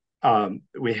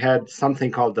we had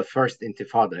something called the First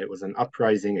Intifada. It was an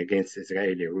uprising against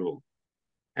Israeli rule.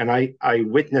 And I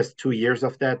witnessed 2 years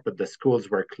of that, but the schools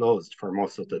were closed for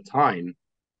most of the time.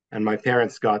 And my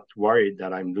parents got worried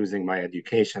that I'm losing my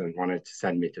education and wanted to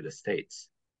send me to the States.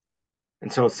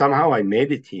 And so somehow I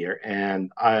made it here.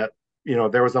 And,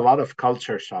 there was a lot of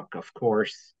culture shock, of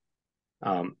course,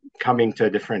 coming to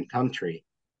a different country.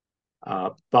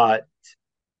 But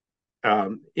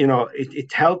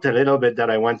it helped a little bit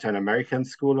that I went to an American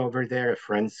school over there, a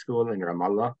French school in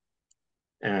Ramallah.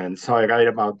 And so I write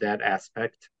about that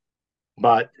aspect.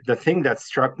 But the thing that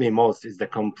struck me most is the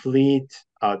complete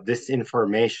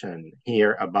disinformation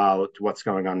here about what's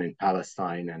going on in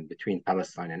Palestine and between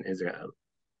Palestine and Israel.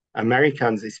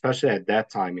 Americans, especially at that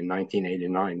time in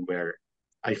 1989, where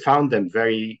I found them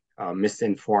very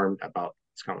misinformed about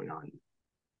what's going on.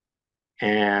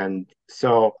 And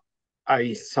so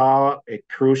I saw a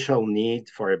crucial need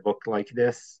for a book like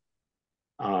this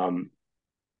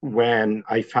when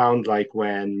I found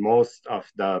when most of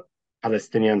the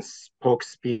Palestinian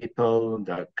spokespeople,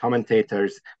 the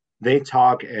commentators, they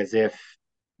talk as if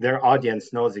their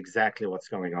audience knows exactly what's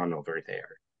going on over there.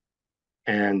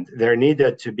 And there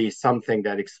needed to be something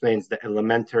that explains the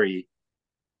elementary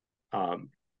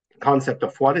concept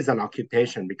of what is an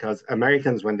occupation, because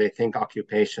Americans, when they think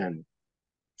occupation,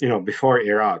 before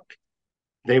Iraq,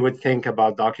 they would think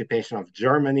about the occupation of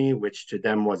Germany, which to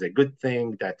them was a good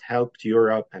thing that helped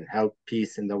Europe and helped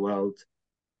peace in the world.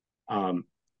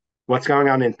 What's going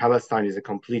on in Palestine is a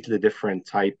completely different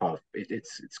type of,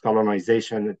 it's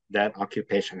colonization. That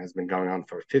occupation has been going on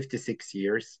for 56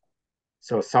 years.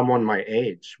 So someone my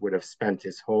age would have spent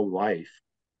his whole life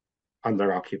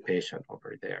under occupation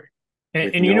over there.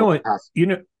 And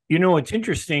what's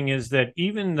interesting is that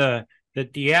even the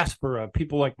diaspora,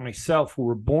 people like myself who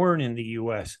were born in the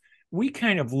U.S., we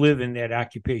kind of live in that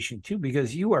occupation too,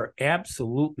 because you are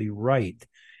absolutely right.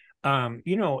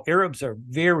 Arabs are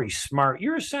very smart.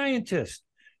 You're a scientist.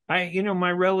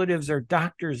 My relatives are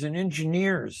doctors and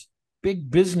engineers, big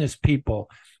business people.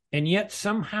 And yet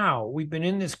somehow we've been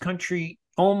in this country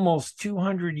almost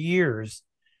 200 years,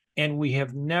 and we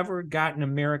have never gotten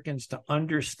Americans to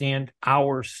understand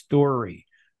our story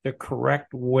the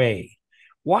correct way.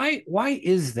 Why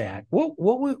is that?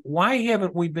 Why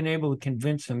haven't we been able to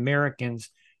convince Americans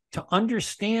to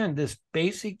understand this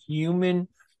basic human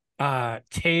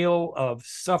tale of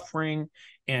suffering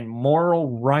and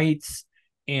moral rights?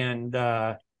 And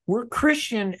we're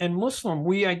Christian and Muslim.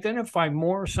 We identify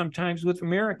more sometimes with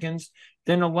Americans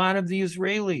than a lot of the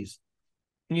Israelis.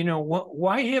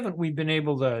 Why haven't we been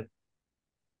able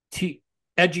to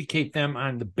educate them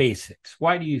on the basics?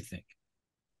 Why do you think?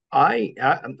 I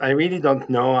really don't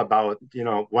know about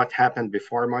what happened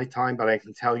before my time, but I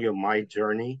can tell you my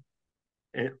journey.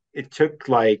 It took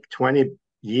 20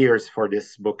 years for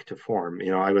this book to form.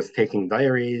 I was taking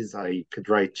diaries. I could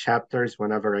write chapters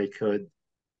whenever I could.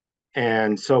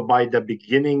 And so by the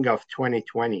beginning of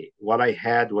 2020, what I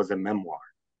had was a memoir,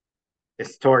 a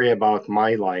story about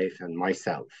my life and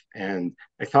myself. And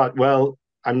I thought, well,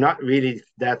 I'm not really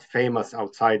that famous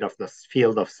outside of the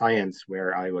field of science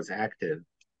where I was active.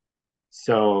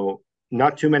 So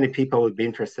not too many people would be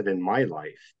interested in my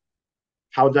life.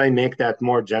 How do I make that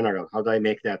more general? How do I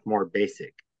make that more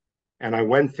basic? And I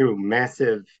went through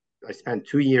I spent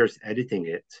 2 years editing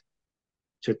it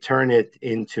to turn it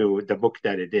into the book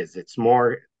that it is. It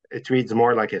reads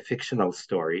more like a fictional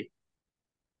story.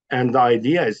 And the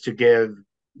idea is to give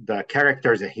the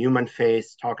characters a human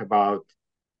face, talk about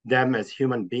them as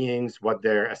human beings, what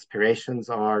their aspirations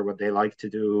are, what they like to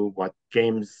do, what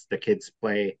games the kids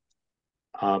play.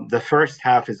 The first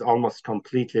half is almost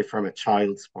completely from a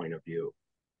child's point of view.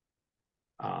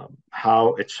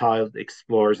 How a child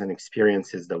explores and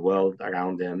experiences the world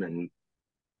around him, and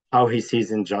how he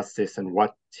sees injustice and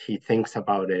what he thinks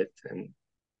about it. And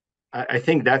I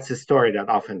think that's a story that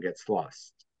often gets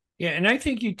lost. Yeah, and I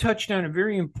think you touched on a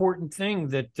very important thing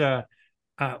that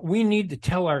we need to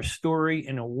tell our story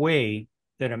in a way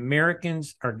that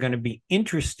Americans are going to be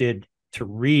interested to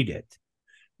read it.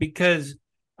 Because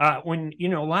when,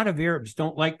 a lot of Arabs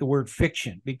don't like the word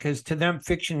fiction because to them,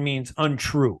 fiction means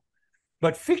untrue.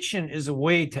 But fiction is a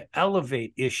way to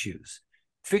elevate issues.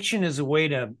 Fiction is a way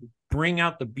to bring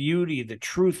out the beauty, the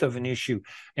truth of an issue.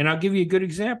 And I'll give you a good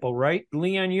example, right?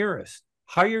 Leon Uris,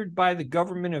 hired by the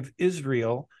government of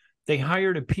Israel. They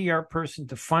hired a PR person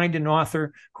to find an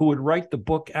author who would write the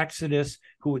book Exodus,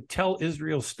 who would tell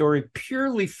Israel's story,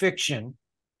 purely fiction.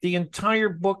 The entire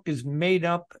book is made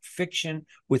up fiction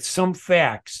with some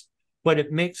facts, but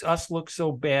it makes us look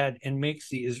so bad and makes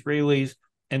the Israelis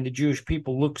and the Jewish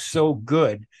people look so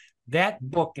good. That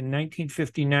book in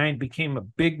 1959 became a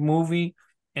big movie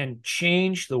and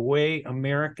changed the way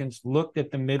Americans looked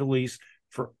at the Middle East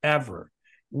forever.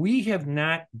 We have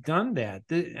not done that.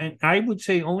 And I would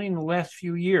say only in the last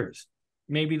few years,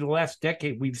 maybe the last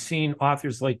decade, we've seen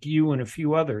authors like you and a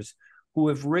few others who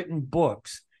have written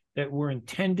books that were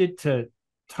intended to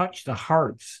touch the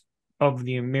hearts of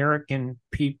the American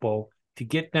people to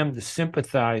get them to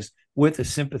sympathize with a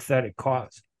sympathetic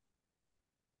cause.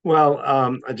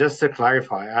 Well, just to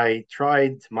clarify, I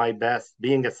tried my best,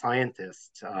 being a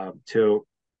scientist, to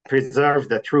preserve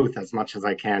the truth as much as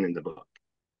I can in the book.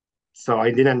 So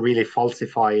I didn't really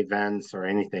falsify events or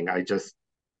anything.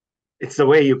 It's the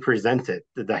way you present it,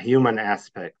 the human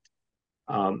aspect.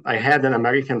 I had an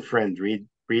American friend read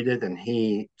it, and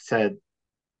he said,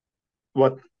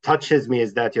 what touches me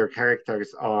is that your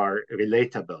characters are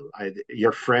relatable.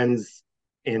 Your friends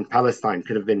in Palestine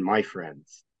could have been my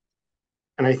friends.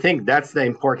 And I think that's the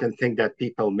important thing that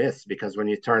people miss, because when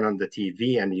you turn on the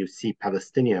TV and you see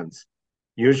Palestinians,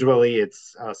 usually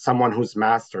it's someone who's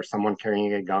masked or someone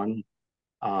carrying a gun.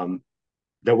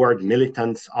 The word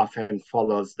militants often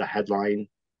follows the headline.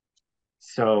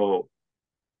 So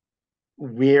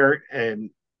we're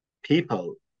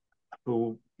people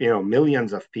who,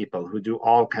 millions of people who do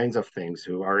all kinds of things,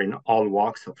 who are in all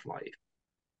walks of life.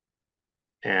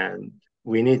 And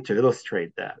we need to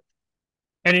illustrate that.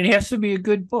 And it has to be a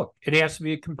good book. It has to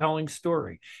be a compelling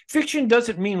story. Fiction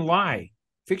doesn't mean lie.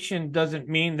 Fiction doesn't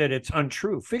mean that it's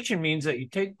untrue. Fiction means that you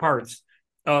take parts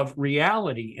of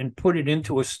reality and put it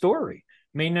into a story.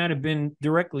 It may not have been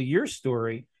directly your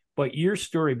story, but your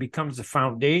story becomes the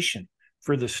foundation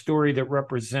for the story that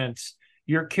represents,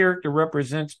 your character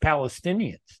represents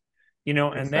Palestinians, and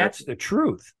exactly. That's the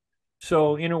truth.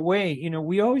 So in a way,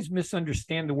 we always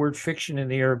misunderstand the word fiction in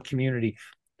the Arab community.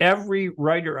 Every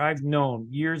writer I've known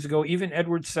years ago, even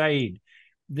Edward Said,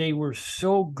 they were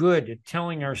so good at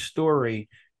telling our story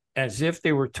as if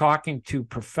they were talking to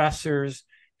professors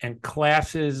and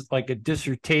classes like a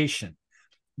dissertation.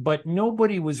 But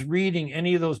nobody was reading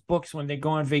any of those books when they go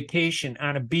on vacation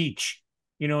on a beach,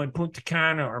 in Punta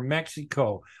Cana or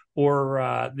Mexico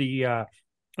or the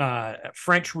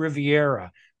French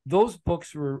Riviera. Those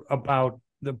books were about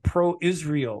the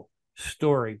pro-Israel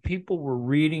story. People were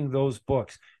reading those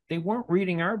books. They weren't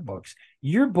reading our books.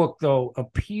 Your book, though,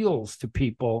 appeals to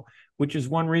people, which is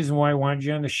one reason why I wanted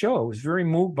you on the show. I was very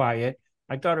moved by it.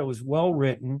 I thought it was well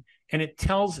written, and it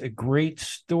tells a great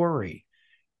story.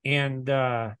 And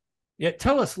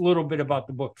tell us a little bit about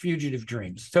the book, Fugitive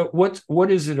Dreams. So what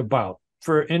is it about,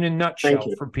 in a nutshell,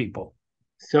 for people?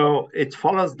 So it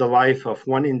follows the life of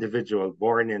one individual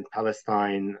born in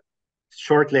Palestine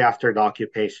shortly after the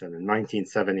occupation in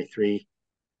 1973.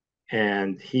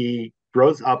 And he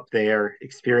grows up there,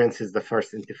 experiences the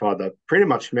first Intifada, pretty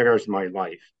much mirrors my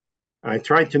life. And I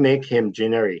tried to make him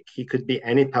generic. He could be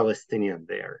any Palestinian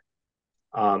there.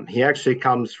 He actually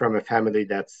comes from a family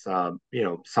that's,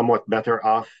 somewhat better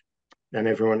off than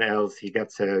everyone else. He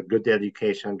gets a good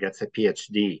education, gets a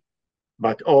PhD.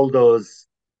 But all those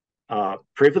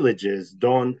privileges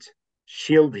don't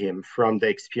shield him from the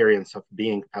experience of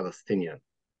being Palestinian.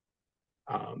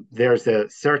 There's a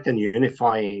certain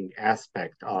unifying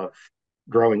aspect of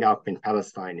growing up in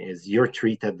Palestine is you're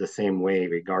treated the same way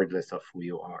regardless of who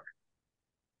you are.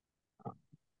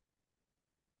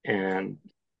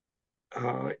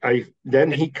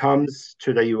 Then he comes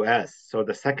to the U.S. So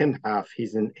the second half,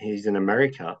 he's in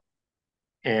America,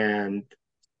 and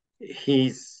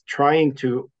he's trying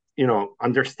to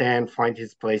understand, find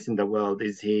his place in the world.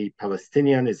 Is he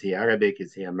Palestinian? Is he Arabic?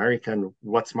 Is he American?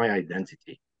 What's my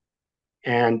identity?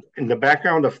 And in the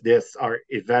background of this are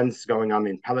events going on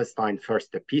in Palestine.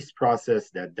 First, the peace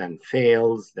process that then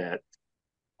fails, that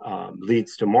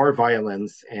leads to more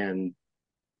violence, and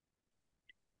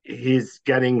he's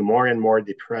getting more and more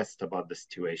depressed about the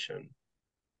situation.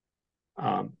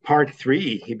 Part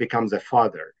 3, he becomes a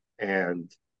father,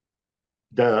 and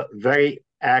the very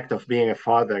act of being a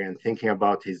father and thinking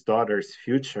about his daughter's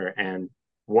future and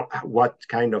what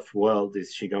kind of world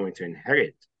is she going to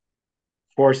inherit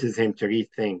forces him to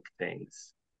rethink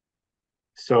things.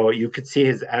 So you could see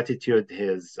his attitude,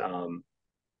 his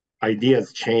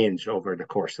ideas change over the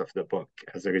course of the book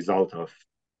as a result of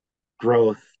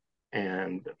growth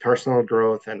and personal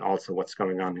growth, and also what's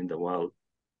going on in the world,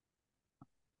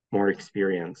 more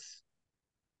experience.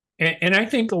 And I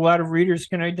think a lot of readers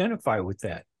can identify with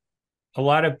that. A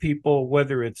lot of people,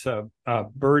 whether it's a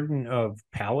burden of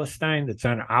Palestine that's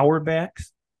on our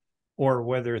backs, or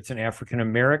whether it's an African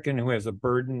American who has a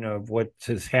burden of what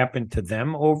has happened to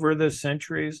them over the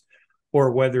centuries,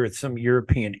 or whether it's some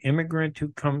European immigrant who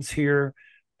comes here,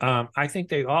 I think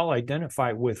they all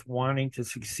identify with wanting to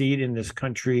succeed in this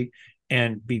country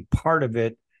and be part of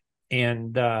it,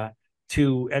 and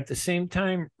to, at the same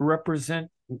time, represent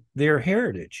their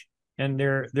heritage and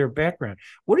their background.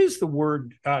 What does the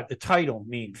word, the title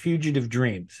mean, Fugitive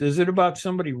Dreams? Is it about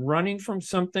somebody running from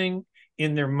something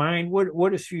in their mind?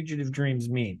 What does Fugitive Dreams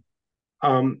mean?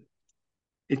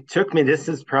 It took me, this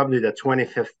is probably the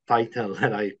 25th title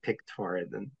that I picked for it.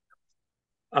 And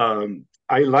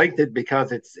I liked it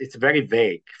because it's very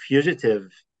vague.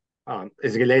 Fugitive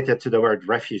is related to the word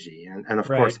refugee. And of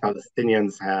course,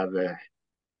 Palestinians have,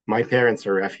 my parents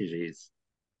are refugees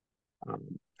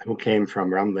who came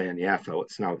from Ramleh and Yafa,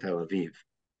 it's now Tel Aviv.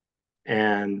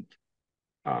 And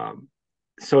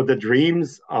so the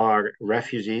dreams are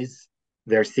refugees.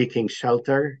 They're seeking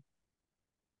shelter,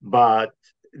 but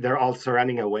they're also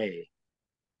running away.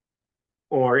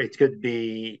 Or it could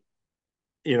be,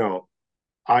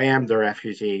 I am the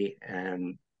refugee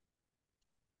and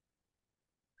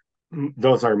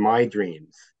those are my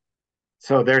dreams.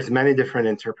 So there's many different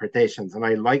interpretations, and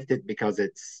I liked it because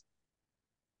it's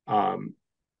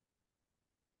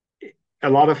a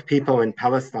lot of people in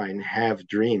Palestine have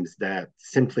dreams that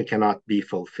simply cannot be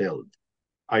fulfilled.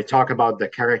 I talk about the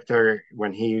character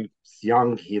when he's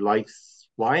young, he likes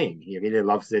flying. He really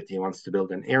loves it. He wants to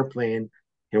build an airplane.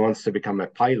 He wants to become a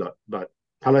pilot, but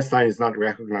Palestine is not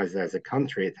recognized as a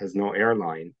country. It has no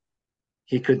airline.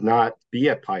 He could not be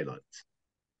a pilot.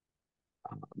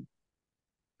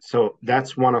 So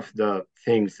that's one of the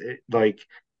things,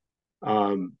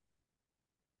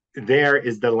 there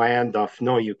is the land of,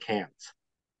 no, you can't.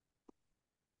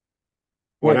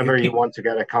 Whatever you want to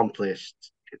get accomplished,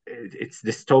 it's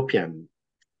dystopian.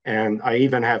 And I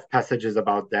even have passages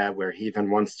about that where he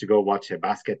even wants to go watch a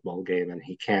basketball game and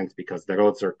he can't because the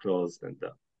roads are closed and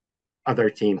the other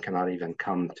team cannot even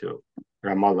come to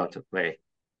Ramallah to play.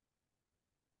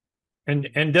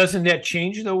 And doesn't that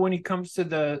change though when he comes to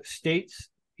the States?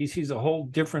 He sees a whole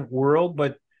different world,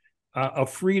 but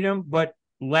of freedom, but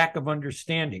lack of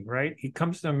understanding, right? He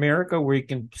comes to America where he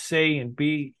can say and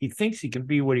be, he thinks he can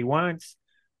be what he wants,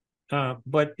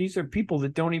 but these are people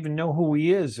that don't even know who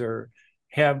he is or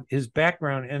have his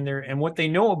background, and what they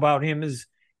know about him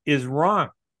is wrong,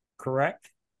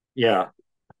 correct? Yeah.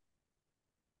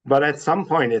 But at some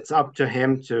point, it's up to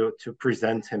him to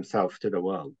present himself to the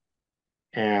world.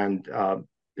 And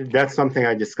that's something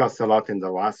I discussed a lot in the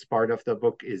last part of the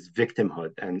book is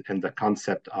victimhood and the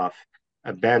concept of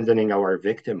abandoning our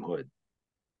victimhood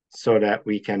so that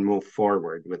we can move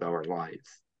forward with our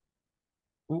lives.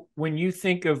 When you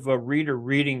think of a reader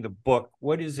reading the book,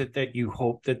 what is it that you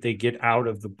hope that they get out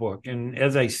of the book? And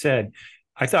as I said,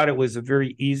 I thought it was a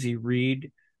very easy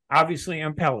read. Obviously,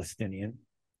 I'm Palestinian.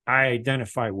 I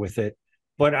identify with it.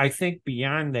 But I think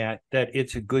beyond that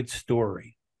it's a good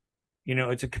story.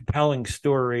 It's a compelling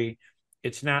story.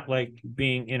 It's not like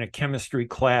being in a chemistry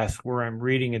class where I'm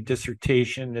reading a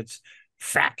dissertation that's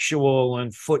factual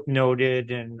and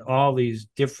footnoted and all these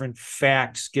different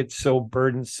facts get so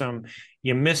burdensome.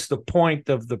 You miss the point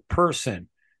of the person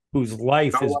whose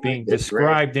life is being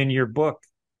described in your book.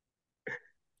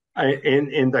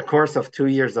 In the course of 2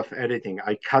 years of editing,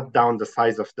 I cut down the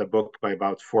size of the book by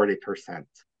about 40%.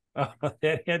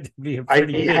 That had to be a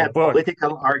pretty big book. I had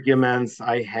political arguments.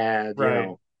 I had,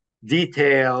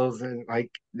 details, and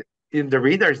the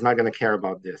reader is not going to care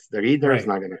about this. The reader is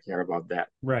not going to care about that.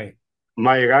 Right.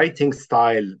 My writing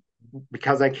style,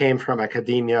 because I came from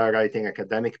academia, writing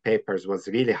academic papers, was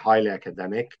really highly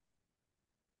academic.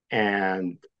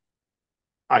 And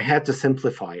I had to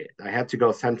simplify it. I had to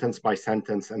go sentence by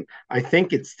sentence. And I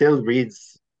think it still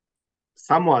reads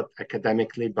somewhat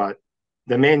academically, but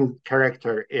the main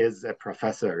character is a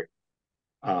professor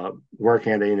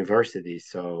working at a university.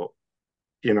 So,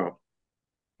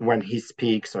 when he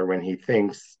speaks or when he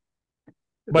thinks,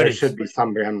 there should be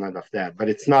some remnant of that, but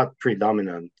it's not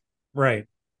predominant. Right.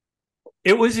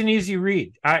 It was an easy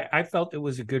read. I felt it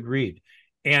was a good read.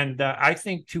 And I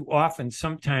think too often,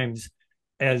 sometimes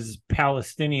as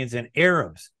Palestinians and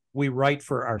Arabs, we write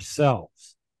for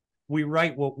ourselves. We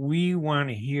write what we want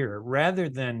to hear rather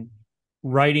than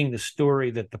writing the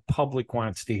story that the public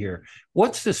wants to hear.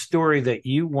 What's the story that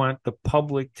you want the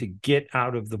public to get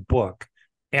out of the book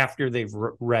after they've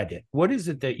read it? What is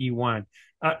it that you want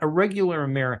a regular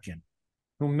American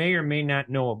who may or may not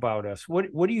know about us?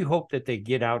 What do you hope that they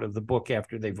get out of the book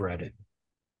after they've read it?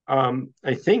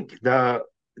 I think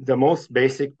the most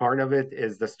basic part of it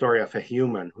is the story of a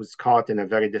human who's caught in a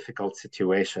very difficult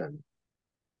situation.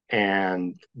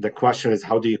 And the question is,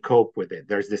 how do you cope with it?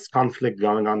 There's this conflict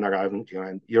going on around you,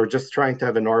 and you're just trying to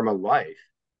have a normal life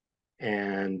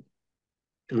and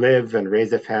live and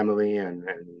raise a family and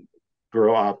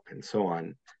grow up and so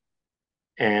on.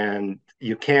 And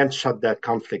you can't shut that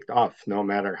conflict off, no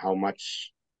matter how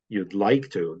much you'd like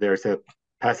to. There's a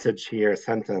passage here, a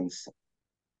sentence.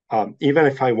 Even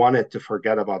if I wanted to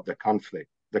forget about the conflict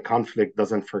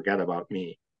doesn't forget about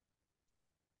me.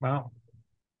 Wow.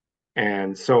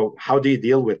 And so how do you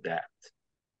deal with that?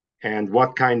 And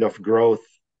what kind of growth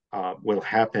will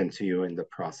happen to you in the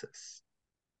process?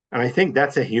 And I think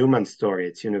that's a human story.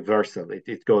 It's universal.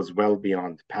 It goes well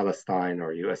beyond Palestine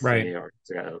or USA or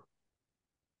Israel.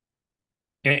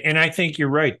 And I think you're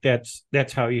right. That's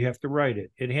how you have to write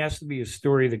it. It has to be a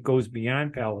story that goes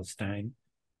beyond Palestine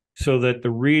so that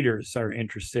the readers are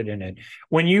interested in it.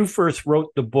 When you first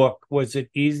wrote the book, was it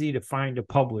easy to find a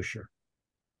publisher?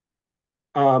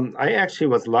 I actually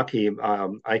was lucky.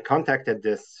 I contacted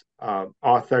this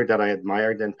author that I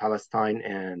admired in Palestine,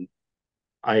 and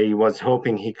I was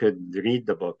hoping he could read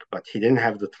the book, but he didn't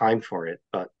have the time for it.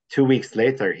 But 2 weeks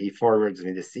later, he forwards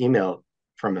me this email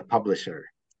from a publisher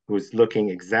who's looking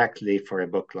exactly for a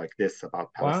book like this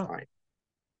about Palestine.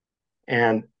 Wow.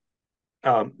 And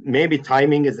maybe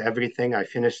timing is everything. I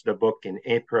finished the book in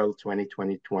April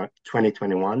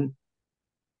 2021,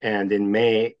 and in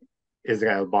May,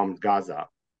 Israel bombed Gaza.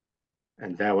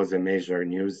 And that was a major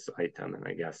news item. And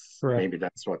I guess maybe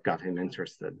that's what got him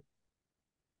interested.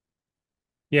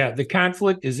 Yeah, the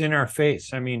conflict is in our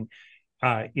face. I mean,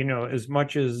 as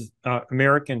much as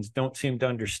Americans don't seem to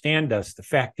understand us, the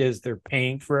fact is they're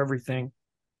paying for everything.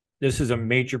 This is a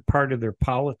major part of their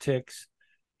politics.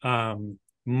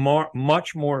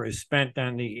 Much more is spent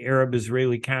on the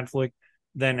Arab-Israeli conflict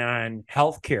than on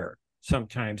healthcare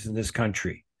sometimes in this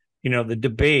country. The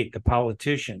debate, the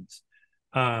politicians.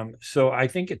 So I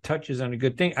think it touches on a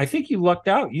good thing. I think you lucked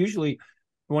out. Usually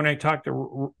when I talk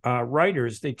to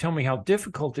writers, they tell me how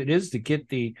difficult it is to get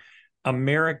the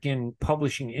American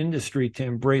publishing industry to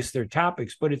embrace their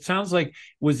topics. But it sounds like,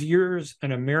 was yours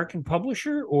an American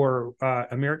publisher or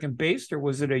American based, or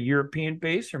was it a European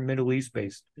based or Middle East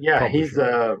based? Yeah, publisher? He's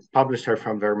a publisher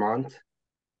from Vermont.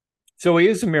 So he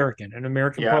is American, an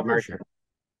American publisher. American.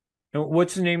 And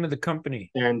what's the name of the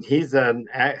company? And he's an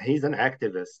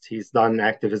activist. He's done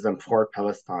activism for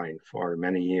Palestine for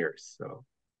many years. So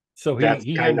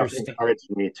he kind of encouraged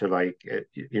me to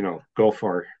go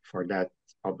for that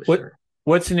publisher.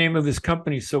 What's the name of his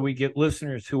company so we get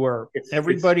listeners who are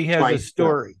everybody has a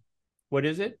story? Press. What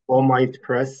is it? Might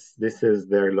Press. This is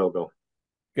their logo.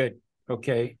 Good.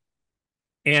 Okay.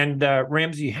 And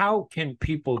Ramsey, how can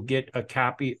people get a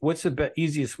copy? What's the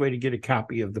easiest way to get a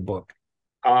copy of the book?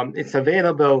 It's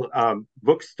available.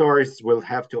 Bookstores will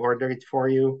have to order it for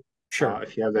you. Sure.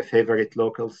 If you have a favorite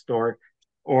local store,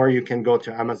 or you can go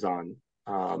to Amazon.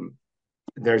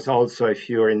 There's also, if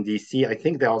you're in D.C., I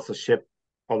think they also ship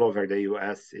all over the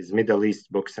U.S., is Middle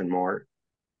East Books and More.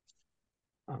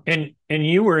 And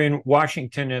you were in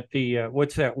Washington at the,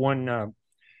 what's that one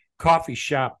coffee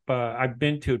shop I've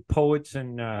been to, Poets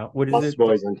and, what is it?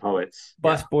 Busboys and Poets.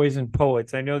 Busboys and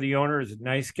Poets. I know the owner is a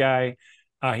nice guy.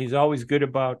 He's always good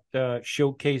about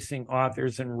showcasing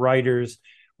authors and writers.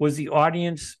 Was the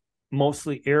audience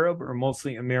mostly Arab or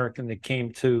mostly American that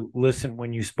came to listen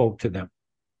when you spoke to them?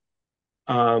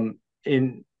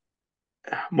 In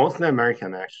mostly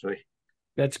American, actually.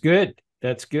 That's good.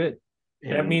 That's good.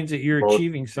 That means that you're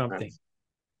achieving something.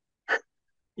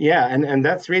 Yeah, and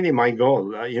that's really my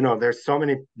goal. There's so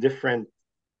many different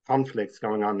conflicts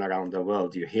going on around the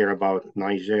world. You hear about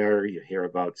Niger, you hear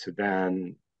about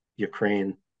Sudan,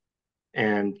 Ukraine,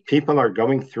 and people are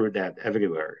going through that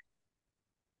everywhere.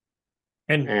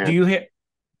 And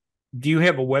do you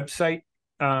have a website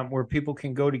where people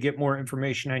can go to get more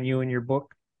information on you and your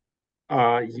book?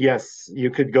 Yes, you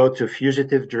could go to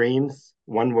Fugitive Dreams,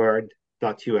 one word,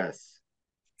 .us.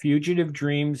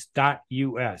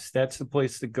 FugitiveDreams.us. That's the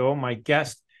place to go. My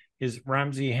guest is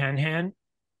Ramsey Hanhan.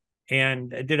 And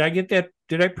did I get that?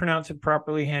 Did I pronounce it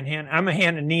properly, Hanhan? I'm a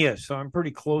Hanania, so I'm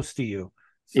pretty close to you.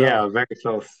 So, yeah, very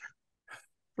close.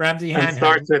 Ramsey And Hanhan.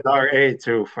 starts with RA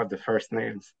too for the first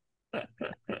names.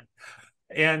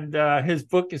 And his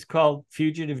book is called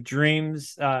Fugitive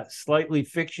Dreams, slightly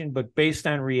fiction, but based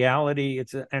on reality.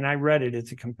 And I read it.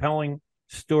 It's a compelling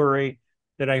story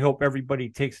that I hope everybody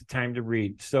takes the time to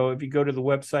read. So if you go to the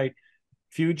website,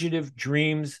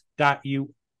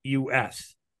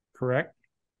 fugitivedreams.us, correct?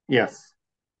 Yes.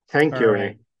 Thank you,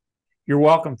 Ray. You're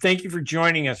welcome. Thank you for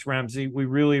joining us, Ramsey. We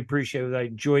really appreciate it. I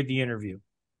enjoyed the interview.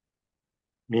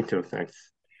 Me too. Thanks.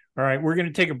 All right, we're going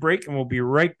to take a break, and we'll be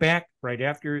right back right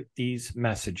after these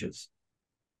messages.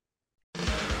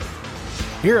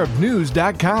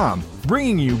 ArabNews.com,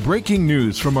 bringing you breaking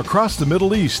news from across the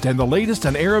Middle East and the latest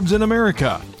on Arabs in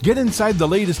America. Get inside the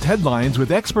latest headlines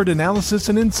with expert analysis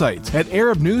and insights at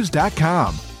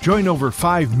ArabNews.com. Join over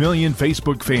 5 million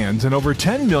Facebook fans and over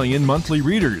 10 million monthly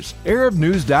readers.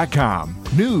 ArabNews.com,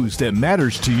 news that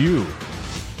matters to you.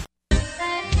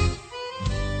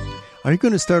 Are you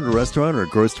going to start a restaurant or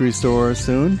grocery store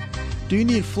soon? Do you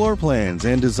need floor plans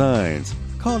and designs?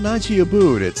 Call Naji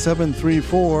Abood at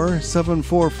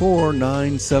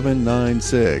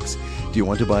 734-744-9796. Do you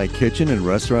want to buy kitchen and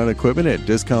restaurant equipment at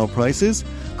discount prices?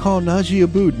 Call Naji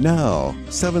Abood now,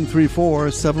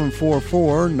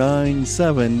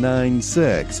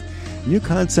 734-744-9796. New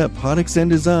Concept Products and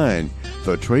Design,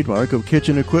 the trademark of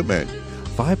kitchen equipment.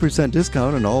 5%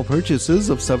 discount on all purchases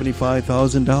of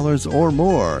 $75,000 or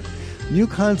more. New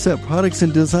Concept Products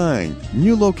and Design,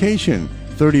 new location,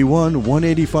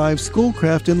 31185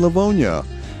 Schoolcraft in Livonia.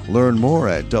 Learn more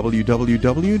at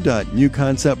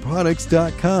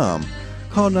www.newconceptproducts.com.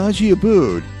 Call Naji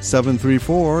Abood,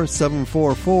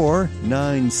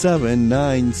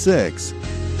 734-744-9796.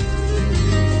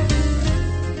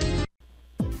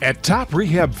 At Top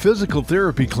Rehab Physical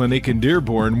Therapy Clinic in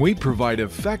Dearborn, we provide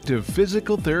effective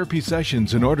physical therapy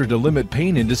sessions in order to limit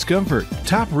pain and discomfort.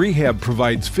 Top Rehab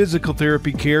provides physical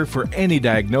therapy care for any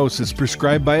diagnosis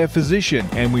prescribed by a physician,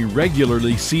 and we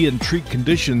regularly see and treat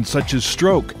conditions such as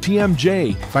stroke,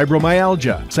 TMJ,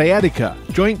 fibromyalgia, sciatica,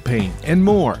 joint pain, and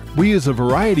more. We use a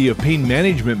variety of pain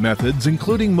management methods,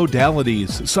 including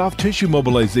modalities, soft tissue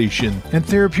mobilization, and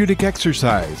therapeutic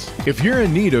exercise. If you're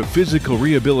in need of physical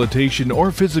rehabilitation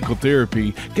or physical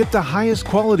therapy, get the highest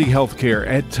quality health care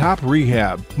at Top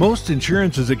Rehab. Most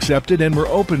insurance is accepted, and we're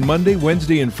open Monday,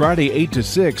 Wednesday, and Friday 8 to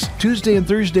 6, Tuesday and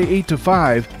Thursday 8 to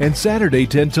 5, and Saturday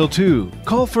 10 till 2.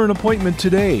 Call for an appointment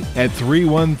today at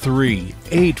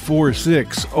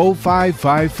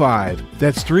 313-846-0555.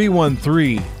 That's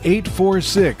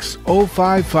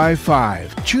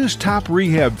 313-846-0555. Choose Top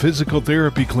Rehab Physical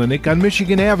Therapy Clinic on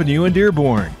Michigan Avenue in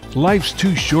Dearborn. Life's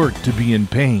too short to be in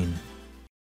pain.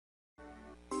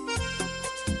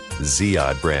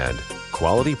 Ziyad brand.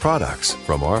 Quality products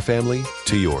from our family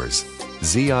to yours.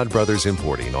 Ziyad Brothers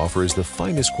Importing offers the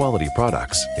finest quality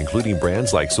products, including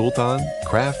brands like Sultan,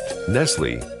 Kraft,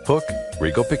 Nestle, Hook,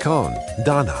 Rico Picon,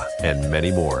 Donna, and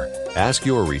many more. Ask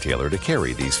your retailer to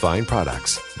carry these fine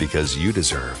products because you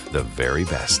deserve the very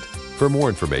best. For more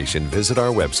information, visit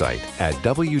our website at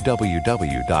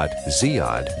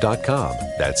www.ziyad.com.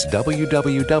 That's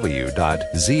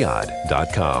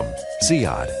www.ziyad.com.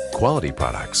 Ziyad, quality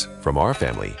products from our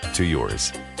family to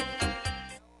yours.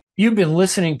 You've been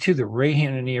listening to the Ray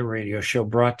Hanania Radio Show,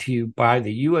 brought to you by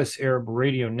the U.S. Arab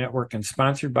Radio Network and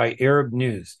sponsored by Arab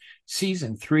News,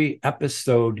 Season 3,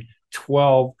 Episode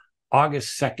 12,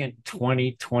 August 2nd,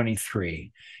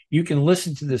 2023. You can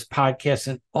listen to this podcast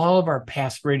and all of our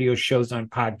past radio shows on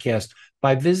podcast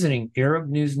by visiting Arab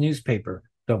News newspaper,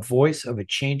 the voice of a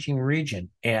changing region,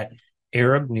 at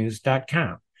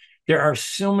arabnews.com. There are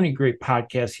so many great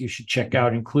podcasts you should check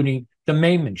out, including The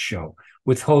Mayman Show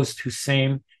with host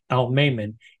Hussein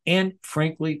Al-Mayman and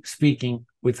Frankly Speaking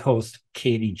with host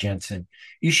Katie Jensen.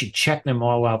 You should check them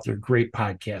all out. They're great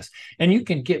podcasts. And you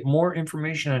can get more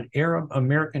information on Arab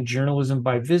American journalism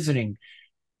by visiting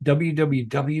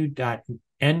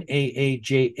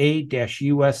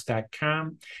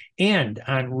www.naaja-us.com and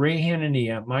on Ray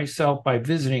Hanania, myself, by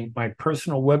visiting my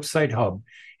personal website hub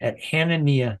at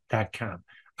hanania.com.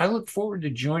 I look forward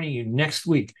to joining you next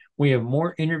week. We have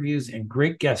more interviews and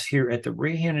great guests here at the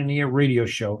Ray Hanania Radio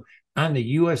Show on the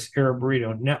U.S. Arab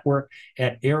Radio Network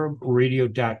at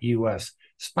arabradio.us,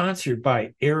 sponsored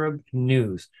by Arab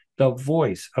News, the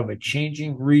voice of a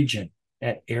changing region,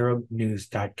 at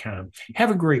arabnews.com. Have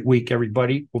a great week,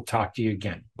 everybody. We'll talk to you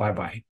again. Bye-bye.